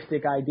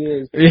Kabbalistic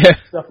ideas,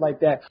 stuff like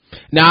that.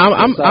 Now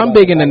I'm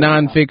big into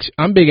nonfiction.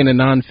 I'm big into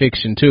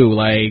nonfiction too.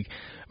 Like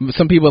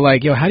some people are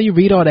like, yo, how do you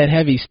read all that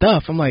heavy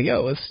stuff? I'm like,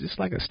 yo, it's just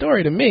like a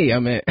story to me. I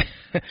mean,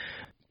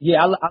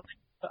 yeah,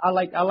 I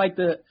like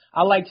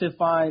to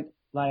find,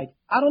 like,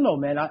 I don't know,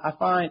 man. I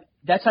find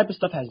that type of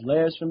stuff has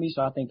layers for me,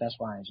 so I think that's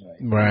why I enjoy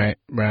it.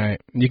 Right.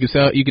 You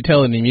can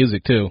tell in the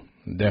music too,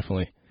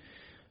 definitely.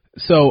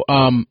 So,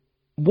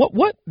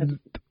 what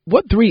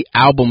 3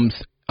 albums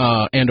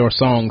and or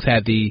songs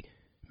had the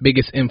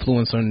biggest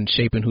influence on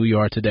shaping who you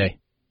are today?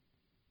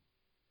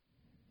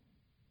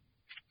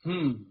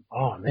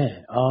 Oh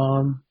man,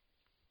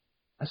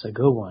 that's a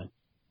good one.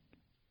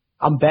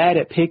 I'm bad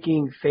at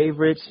picking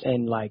favorites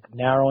and like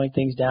narrowing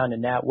things down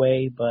in that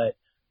way, but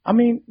I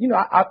mean, you know,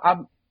 I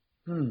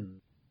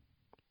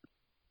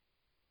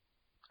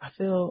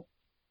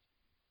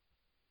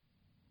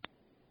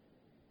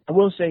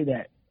will say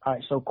that. All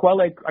right, so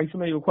Quelle, are you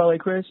familiar with Quelle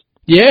Chris?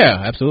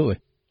 Yeah, absolutely.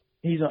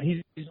 He's on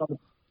the,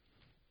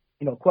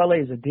 you know, Quelle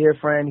is a dear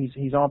friend.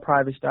 He's on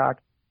Private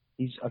Stock.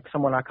 He's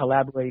someone I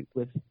collaborate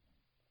with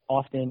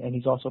often, and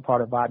he's also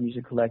part of Vibe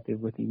Music Collective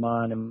with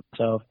Iman and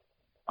myself.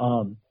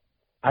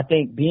 I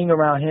think being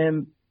around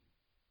him,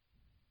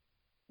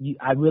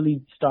 I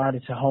really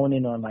started to hone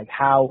in on like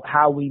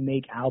how we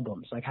make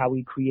albums, like how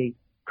we create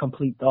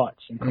complete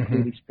thoughts and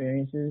complete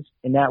experiences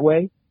in that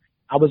way.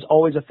 I was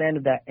always a fan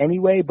of that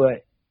anyway,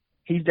 but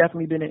he's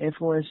definitely been an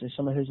influence in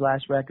some of his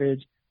last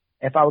records.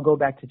 If I would go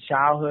back to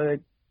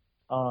childhood,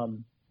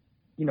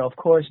 you know, of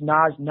course,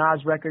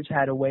 Nas records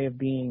had a way of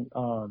being,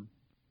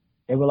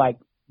 they were like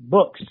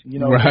books, you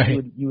know,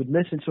 right. you would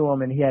listen to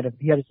him, and he had a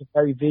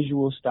very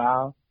visual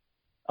style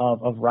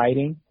of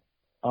writing.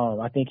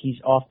 I think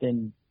he's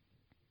often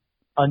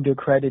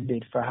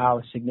undercredited for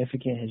how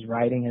significant his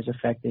writing has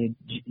affected,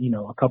 you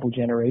know, a couple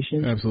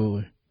generations.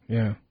 Absolutely.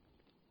 Yeah.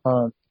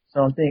 So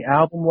I'm thinking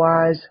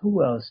album-wise,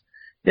 who else?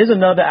 There's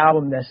another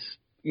album that's,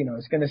 you know,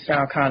 it's going to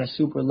sound kind of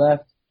super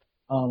left,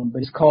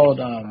 but it's called,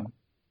 I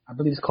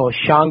believe it's called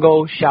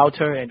Shango,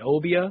 Shouter, and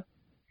Obia.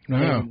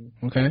 Oh,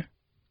 okay.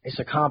 It's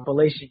a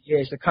compilation. Yeah,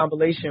 it's a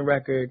compilation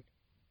record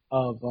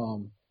of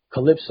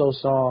calypso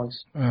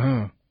songs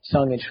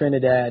sung in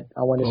Trinidad.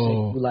 I want to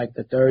say through like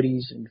the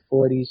 30s and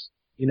 40s,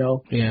 you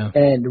know. Yeah.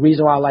 And the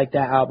reason why I like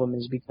that album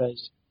is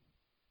because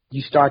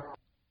you start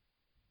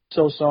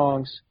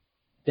songs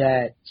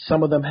that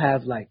some of them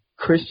have like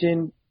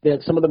Christian.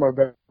 That some of them are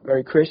very,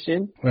 very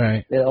Christian.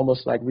 Right. They're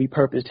almost like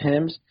repurposed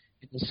hymns.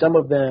 And some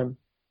of them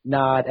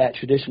nod at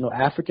traditional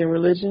African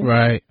religion.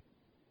 Right.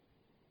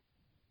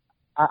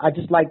 I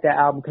just like that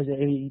album because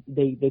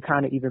they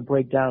kind of even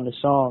break down the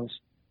songs.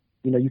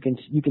 You know, you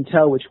can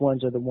tell which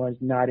ones are the ones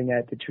nodding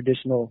at the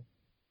traditional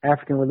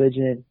African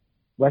religion,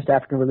 West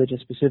African religion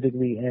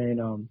specifically,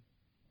 and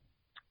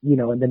you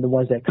know, and then the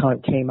ones that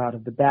came out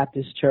of the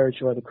Baptist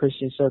church or the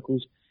Christian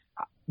circles.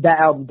 That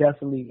album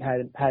definitely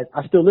had.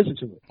 I still listen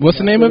to it. What's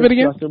the name of it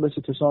again? I still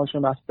listen to songs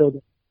from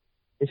it.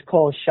 It's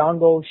called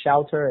Shango,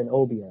 Shouter, and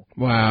Obia.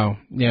 Wow.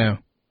 Yeah.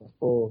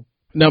 Cool.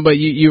 No, but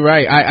you're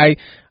right.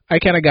 I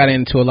kind of got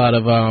into a lot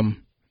of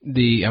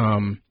the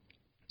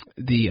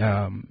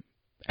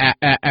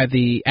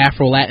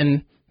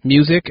Afro-Latin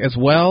music as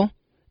well,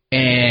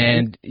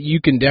 and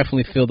you can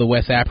definitely feel the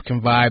West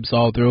African vibes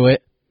all through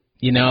it,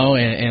 you know,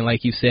 and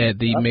like you said,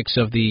 the mix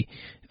of the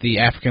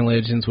African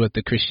religions with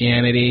the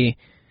Christianity,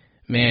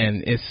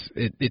 man,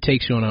 it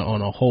takes you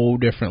on a whole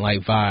different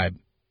like vibe.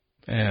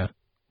 Yeah.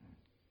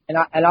 And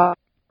I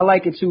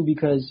like it too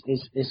because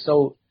it's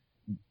so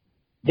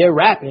they're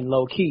rapping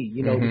low key,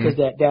 you know, because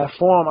that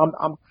form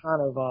I'm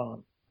kind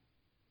of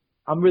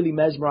I'm really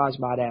mesmerized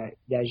by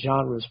that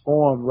genre's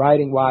form,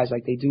 writing wise.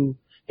 Like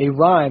they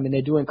rhyme and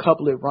they're doing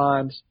couplet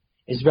rhymes.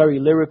 It's very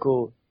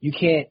lyrical. You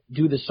can't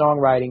do the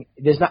songwriting.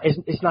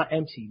 It's not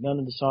empty. None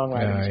of the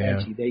songwriting is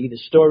empty. They're either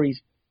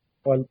stories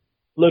or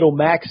little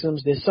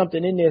maxims. There's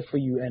something in there for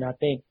you, and I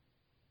think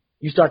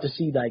you start to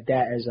see like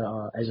that as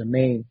a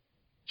main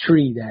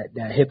tree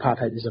that hip hop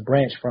is a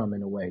branch from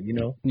in a way, you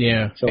know.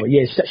 Yeah. So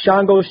yeah,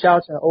 Shango,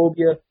 Shouts, and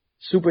Obia,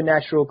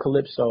 Supernatural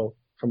Calypso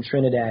from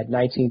Trinidad,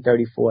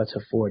 1934 to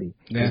 40.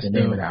 That's the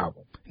name of the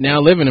album. Now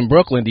living in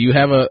Brooklyn, do you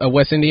have a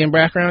West Indian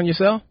background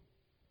yourself?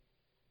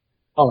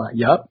 Oh,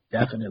 yep,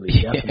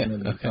 definitely.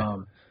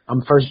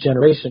 I'm first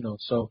generational,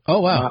 so.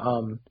 Oh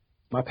wow.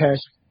 My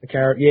parents,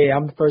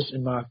 I'm the first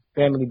in my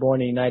family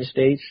born in the United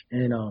States,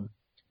 and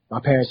my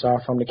parents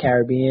are from the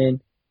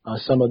Caribbean.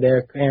 Some of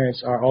their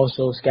parents are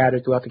also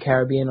scattered throughout the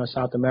Caribbean or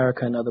South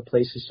America and other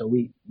places. So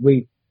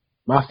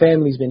my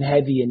family's been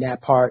heavy in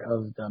that part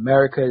of the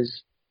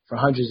Americas for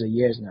hundreds of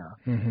years now.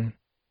 Mm-hmm.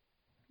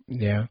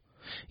 Yeah.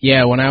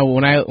 Yeah, when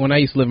I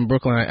used to live in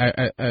Brooklyn,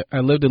 I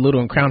lived a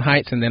little in Crown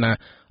Heights, and then I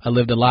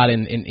lived a lot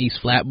in East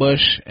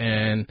Flatbush,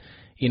 and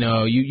you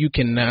know you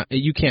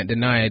can't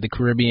deny the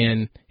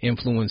Caribbean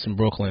influence in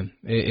Brooklyn.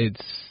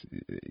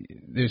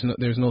 There's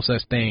no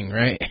such thing,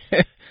 right?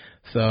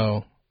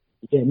 So.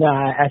 Yeah, no,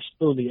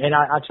 absolutely, and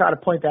I try to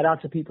point that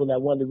out to people that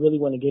really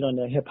want to get on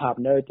the hip hop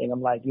nerd thing. I'm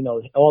like, you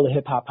know, all the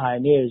hip hop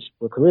pioneers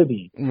were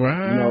Caribbean,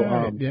 right? You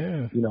know,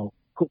 yeah. You know,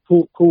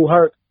 Cool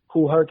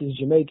Herc is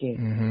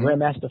Jamaican,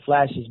 Grandmaster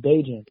Flash is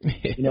Bajan.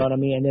 You know what I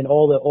mean? And then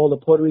all the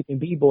Puerto Rican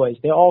b-boys,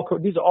 these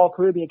are all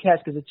Caribbean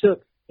cats because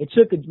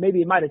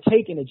it might have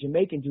taken a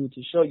Jamaican dude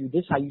to show you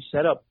this how you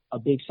set up a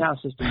big sound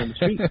system in the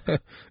street.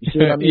 You see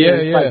what I mean?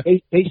 Yeah.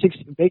 Like basic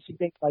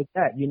things like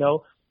that, you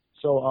know.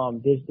 So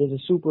there's a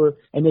super,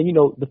 and then you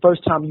know the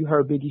first time you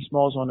heard Biggie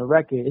Smalls on the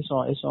record, it's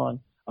on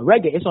a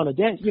reggae, it's on a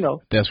dance, you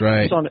know. That's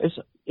right.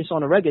 It's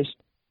on a reggae,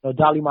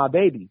 Dolly My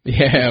Baby.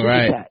 Yeah,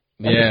 right.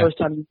 That's the first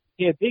time you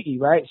hear Biggie,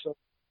 right? So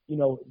you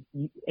know,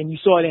 and you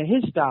saw it in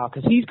his style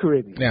because he's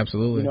Caribbean.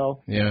 Absolutely. You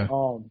know. Yeah.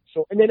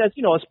 So and then that's,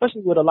 you know,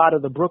 especially with a lot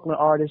of the Brooklyn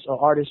artists or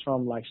artists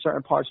from like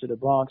certain parts of the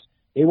Bronx,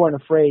 they weren't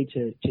afraid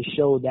to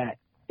show that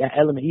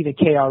element. Even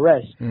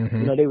KRS,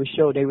 you know, they would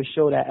show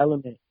that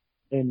element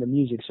in the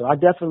music. So I'm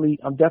definitely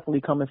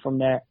coming from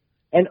that.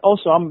 And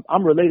also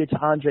I'm related to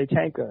Andre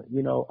Tanker.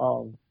 You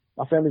know,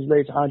 my family's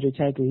related to Andre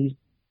Tanker. He's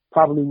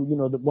probably, you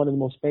know,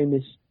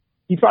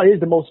 he probably is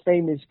the most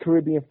famous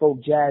Caribbean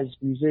folk jazz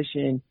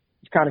musician.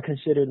 He's kind of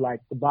considered like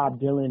the Bob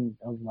Dylan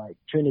of like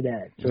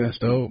Trinidad. So, that's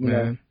dope,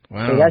 man.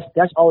 Wow. So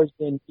that's always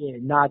been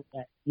not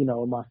that, you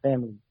know, in my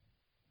family.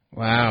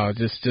 Wow,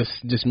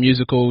 just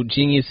musical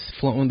genius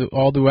flowing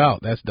all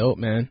throughout. That's dope,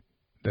 man.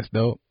 That's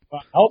dope. I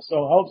hope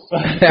so. I hope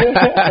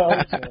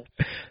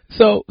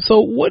so.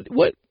 So what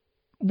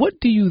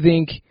do you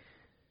think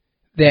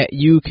that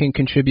you can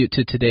contribute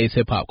to today's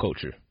hip hop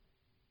culture?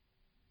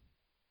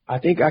 I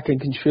think I can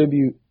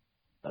contribute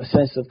a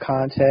sense of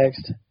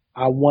context.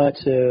 I want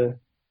to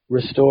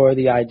restore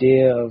the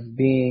idea of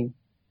being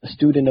a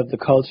student of the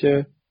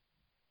culture,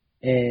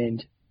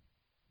 and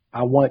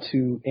I want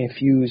to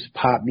infuse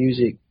pop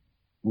music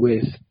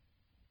with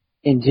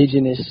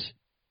indigenous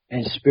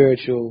and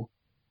spiritual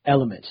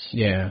elements.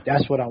 Yeah.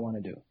 That's what I want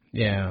to do.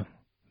 Yeah.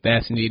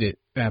 That's needed.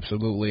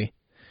 Absolutely.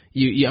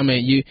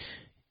 If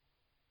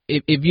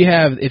you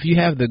have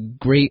the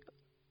great,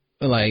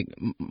 like,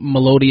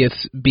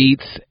 melodious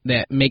beats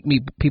that make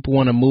people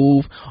want to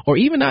move, or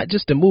even not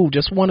just to move,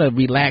 just want to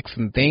relax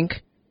and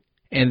think,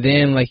 and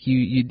then like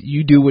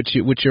you do what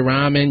you're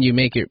rhyming, you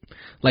make it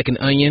like an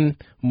onion,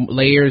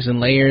 layers and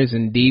layers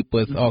and deep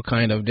with all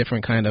kind of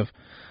different kind of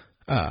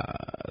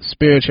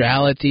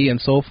spirituality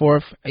and so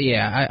forth.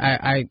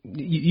 Yeah,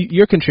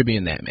 you're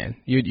contributing that, man.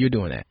 You're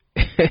doing that.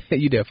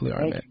 You definitely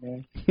are, Thank you,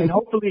 man. And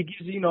hopefully it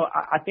gives you,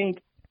 I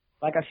think,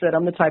 like I said,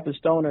 I'm the type of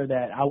stoner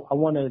that I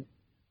want to,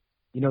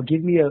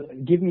 give me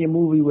a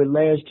movie with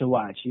layers to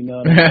watch, give me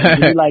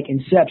like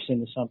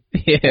Inception or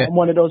something. Yeah. I'm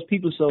one of those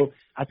people, so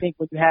I think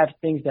when you have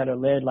things that are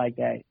layered like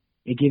that,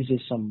 it gives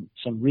it some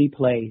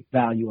replay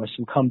value or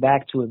some come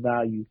back to it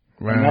value.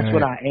 Right. And that's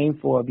what I aim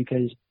for,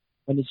 because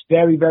when it's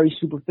very, very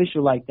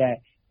superficial like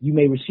that, you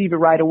may receive it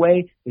right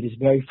away, but it's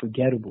very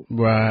forgettable.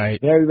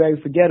 Right. Very, very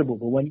forgettable.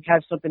 But when you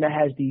have something that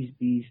has these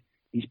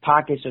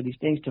pockets or these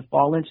things to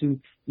fall into,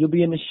 you'll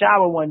be in the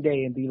shower one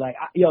day and be like,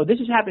 yo, this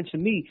has happened to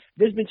me.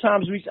 There's been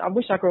times recently, I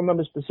wish I could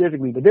remember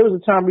specifically, but there was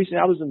a time recently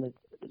I was in the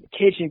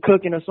kitchen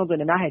cooking or something,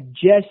 and I had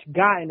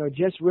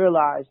just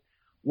realized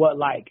what,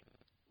 like,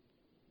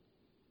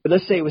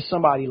 let's say it was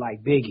somebody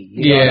like Biggie,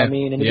 you know what I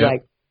mean? And it's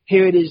like,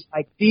 here it is,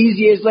 like, these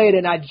years later,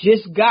 and I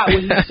just got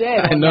what he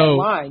said on that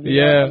line.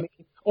 You know what I mean?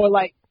 Or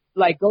like,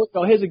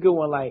 here's a good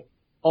one, like,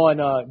 on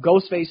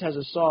Ghostface has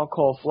a song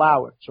called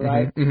Flowers,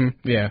 right?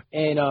 Mm-hmm. Yeah.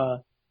 And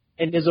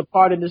there's a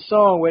part in the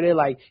song where they're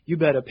like, you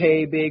better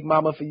pay Big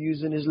Mama for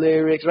using his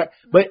lyrics, right?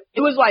 But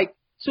it was like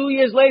 2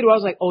 years later, I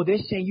was like, oh, they're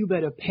saying you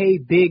better pay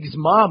Big's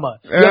mama.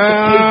 You have to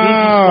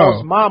pay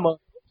Biggie's mama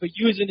for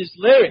using his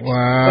lyrics.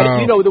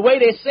 Wow. But, the way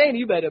they're saying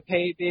you better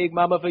pay Big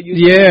Mama for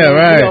using his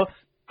lyrics, right.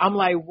 I'm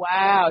like,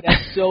 wow,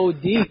 that's so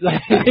deep.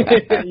 Like,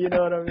 you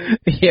know what I mean?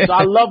 Yeah. So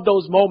I love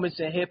those moments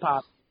in hip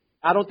hop.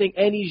 I don't think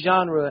any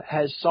genre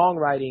has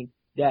songwriting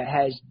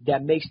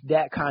that makes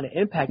that kind of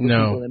impact with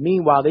people. And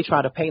meanwhile, they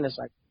try to paint us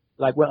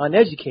like we're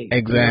uneducated.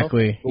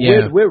 Exactly.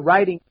 We're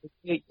writing.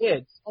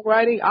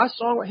 Songwriting.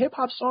 Hip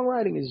hop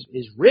songwriting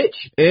is rich.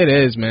 It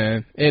is,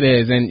 man. It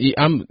is, and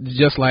I'm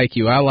just like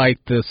you. I like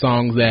the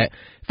songs that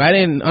if I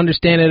didn't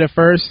understand it at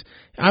first,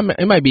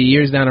 it might be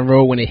years down the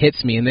road when it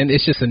hits me, and then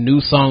it's just a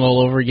new song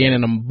all over again,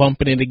 and I'm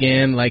bumping it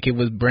again like it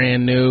was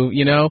brand new.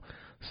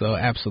 So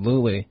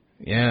absolutely,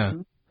 yeah.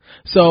 Mm-hmm.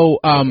 So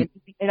and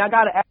I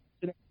gotta ask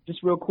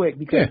just real quick,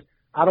 because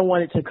I don't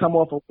want it to come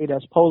off a way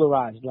that's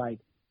polarized. Like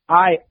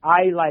I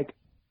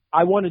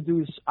want to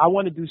do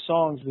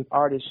songs with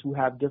artists who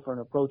have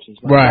different approaches.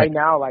 Like right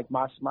now, like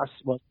my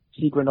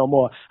Secret No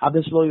More, I've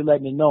been slowly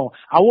letting it know.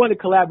 I want to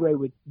collaborate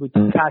with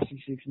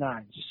Tekashi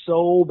 6ix9ine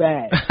so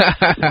bad,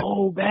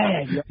 so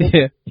bad,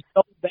 yeah.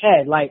 So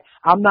bad. Like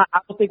I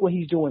don't think what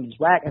he's doing is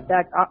whack. In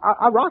fact,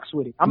 I rocks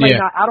with it. I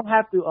don't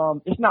have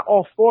to. It's not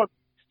all for me,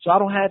 so I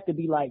don't have to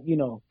be like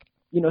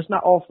it's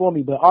not all for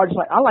me. But artists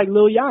I like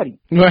Lil Yachty,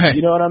 right?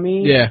 You know what I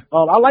mean? Yeah.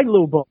 I like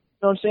Lil Bo.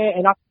 You know what I'm saying?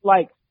 And I feel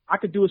like I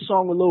could do a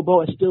song with Lil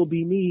Bo and still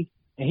be me,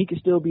 and he could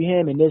still be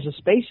him, and there's a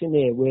space in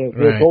there where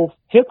we're both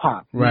hip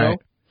hop. Right.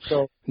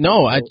 So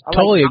I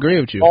totally agree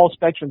with you. All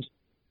spectrums.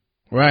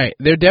 Right.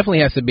 There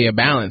definitely has to be a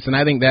balance, and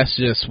I think that's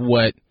just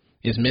what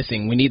is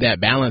missing. We need that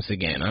balance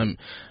again.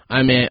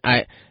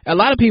 A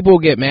lot of people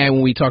get mad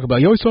when we talk about,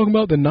 you're always talking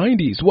about the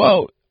 90s.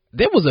 Well,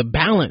 there was a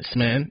balance,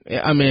 man.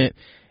 It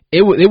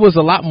was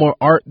a lot more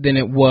art than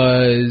it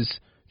was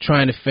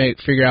trying to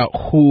figure out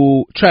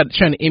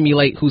trying to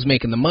emulate who's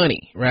making the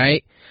money,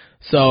 right?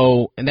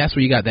 So, and that's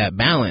where you got that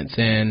balance.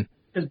 And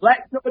because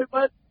black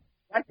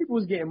people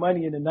was getting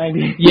money in the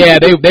 90s. Yeah,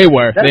 they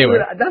were.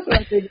 That's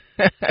what I think.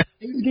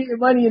 They was getting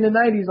money in the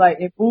 90s, like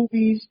in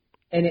movies,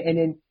 and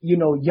then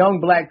young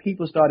black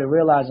people started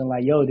realizing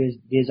like, yo,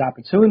 there's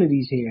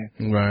opportunities here.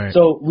 Right.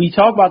 So we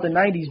talk about the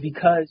 90s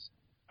because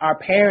our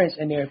parents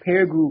and their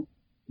peer group,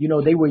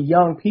 they were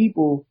young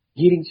people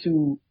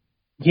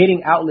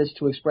getting outlets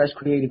to express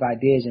creative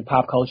ideas in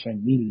pop culture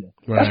and media.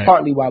 Right. That's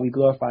partly why we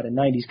glorify the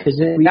 90s, because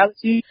in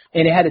reality,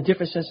 and it had a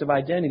different sense of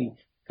identity.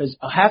 Because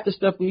half the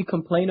stuff we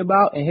complain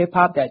about in hip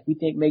hop that we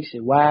think makes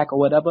it whack or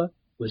whatever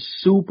was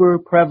super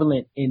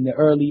prevalent in the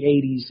early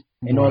 80s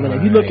and all of that.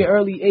 If you look at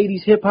early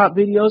 80s hip hop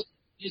videos,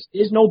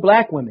 there's no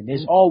black women.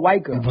 There's all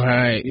white girls.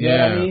 Right. You know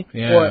what I mean?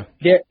 Yeah. Or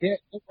they're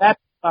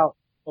rapping about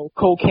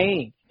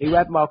cocaine. They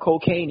rap about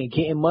cocaine and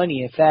getting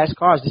money and fast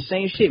cars. The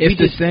same shit. It's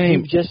the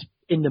same. We just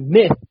in the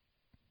myth.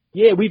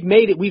 Yeah, we've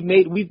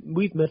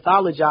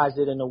mythologized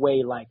it in a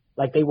way like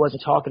they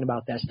wasn't talking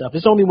about that stuff.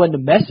 It's only when the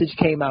message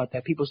came out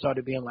that people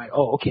started being like,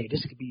 oh, okay,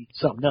 this could be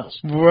something else.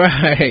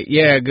 Right.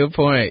 Yeah, good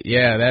point.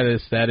 Yeah,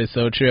 that is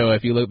so true.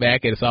 If you look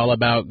back, it's all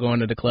about going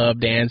to the club,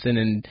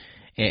 dancing,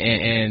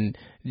 and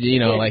you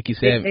know, like you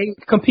said, and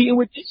competing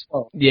with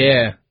disco.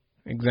 Yeah,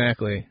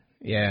 exactly.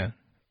 Yeah,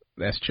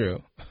 that's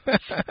true.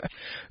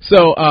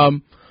 So,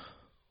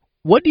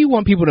 what do you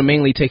want people to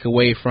mainly take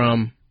away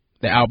from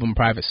the album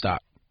Private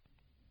Stock?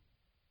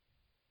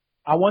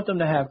 I want them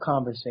to have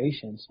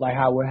conversations like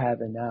how we're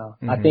having now.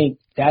 Mm-hmm. I think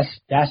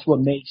that's what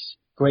makes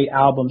great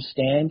albums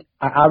stand.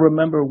 I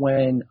remember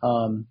when,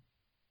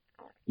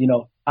 you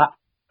know,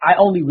 I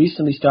only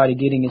recently started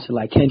getting into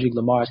like Kendrick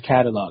Lamar's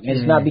catalog, and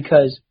it's not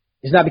because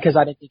I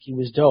didn't think he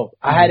was dope.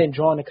 I hadn't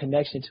drawn a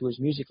connection to his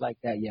music like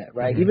that yet,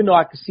 right? Even though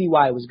I could see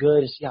why it was good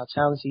and see how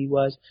talented he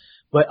was,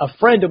 but a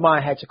friend of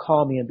mine had to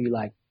call me and be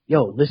like,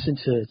 "Yo, listen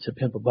to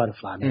Pimp a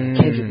Butterfly, man.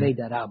 Kendrick made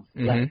that album."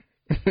 Like,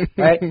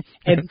 right?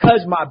 And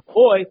because my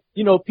boy,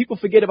 you know, people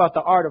forget about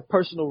the art of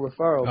personal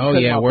referral. Oh,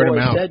 because yeah, my word boy of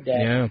mouth. said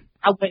that. Yeah.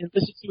 I went and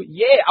listened to it.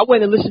 Yeah, I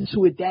went and listened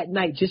to it that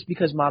night just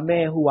because my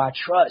man who I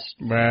trust,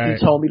 Right.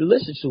 he told me to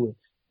listen to it.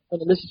 I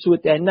went to listen to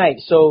it that night.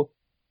 So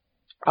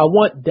I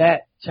want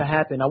that to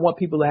happen. I want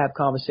people to have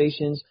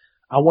conversations.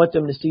 I want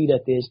them to see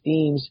that there's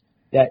themes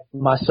that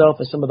myself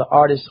and some of the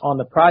artists on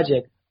the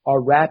project are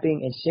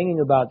rapping and singing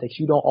about that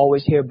you don't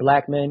always hear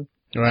black men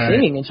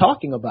singing and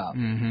talking about.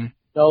 Mm-hmm.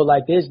 So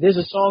like there's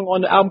a song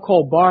on the album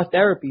called Bar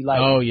Therapy. Like,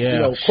 oh yeah, you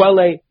know,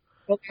 Quelle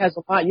has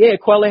a line. Yeah,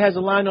 Quelle has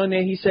a line on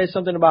there. He says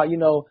something about, you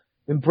know,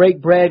 and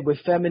break bread with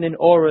feminine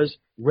auras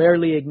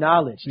rarely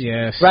acknowledged.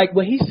 Yes. Right.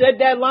 When he said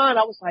that line,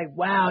 I was like,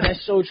 wow,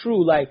 that's so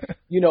true. Like,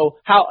 you know,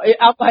 how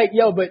I'm like,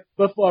 yo, but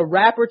for a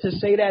rapper to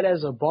say that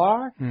as a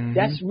bar,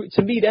 that's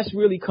to me, that's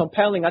really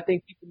compelling. I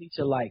think people need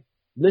to like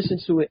listen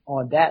to it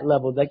on that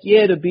level. Like,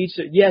 yeah, the beats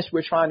are, yes,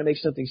 we're trying to make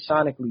something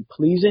sonically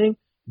pleasing,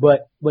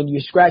 but when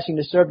you're scratching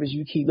the surface,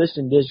 you keep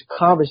listening. There's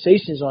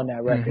conversations on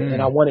that record,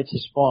 and I want it to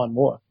spawn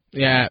more.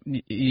 Yeah,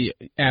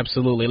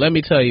 absolutely. Let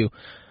me tell you,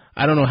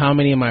 I don't know how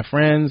many of my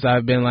friends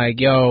I've been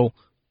like, yo,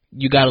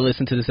 you got to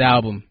listen to this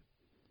album.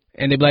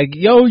 And they'd be like,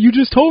 yo, you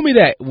just told me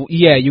that. Well,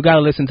 yeah, you got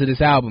to listen to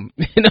this album.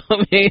 You know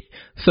what I mean?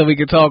 So we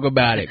can talk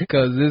about it,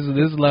 because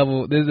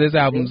this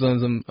album's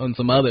on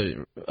some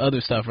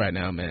other stuff right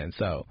now, man.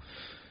 So,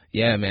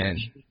 yeah, man.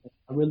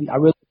 I really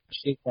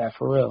appreciate that,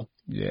 for real.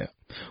 Yeah.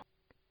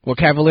 Well,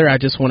 Cavalier, I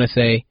just want to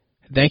say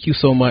thank you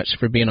so much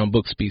for being on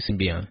Books, Beats, and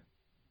Beyond.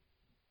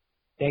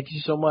 Thank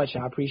you so much.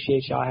 I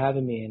appreciate y'all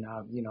having me, and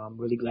I'm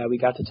really glad we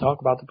got to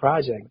talk about the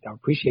project. I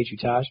appreciate you,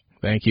 Taj.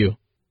 Thank you.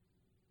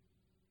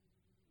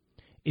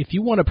 If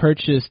you want to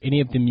purchase any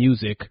of the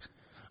music,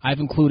 I've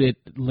included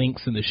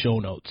links in the show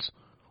notes,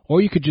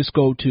 or you could just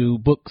go to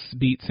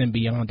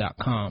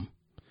booksbeatsandbeyond.com.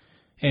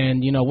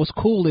 And you know what's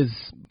cool is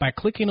by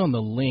clicking on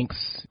the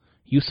links,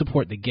 you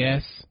support the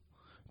guests,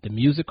 the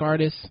music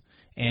artists,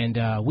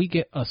 and we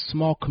get a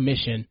small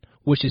commission,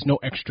 which is no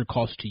extra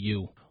cost to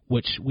you,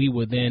 which we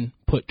will then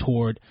put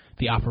toward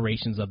the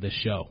operations of this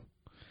show.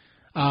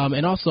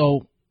 And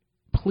also,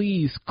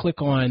 please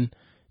click on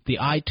the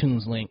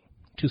iTunes link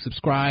to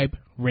subscribe,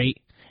 rate,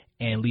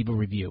 and leave a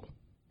review.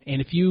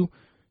 And if you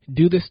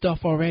do this stuff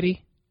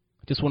already,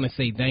 I just want to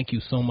say thank you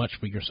so much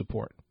for your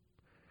support.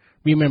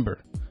 Remember,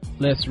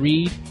 let's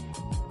read,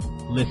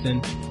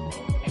 listen,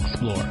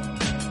 explore.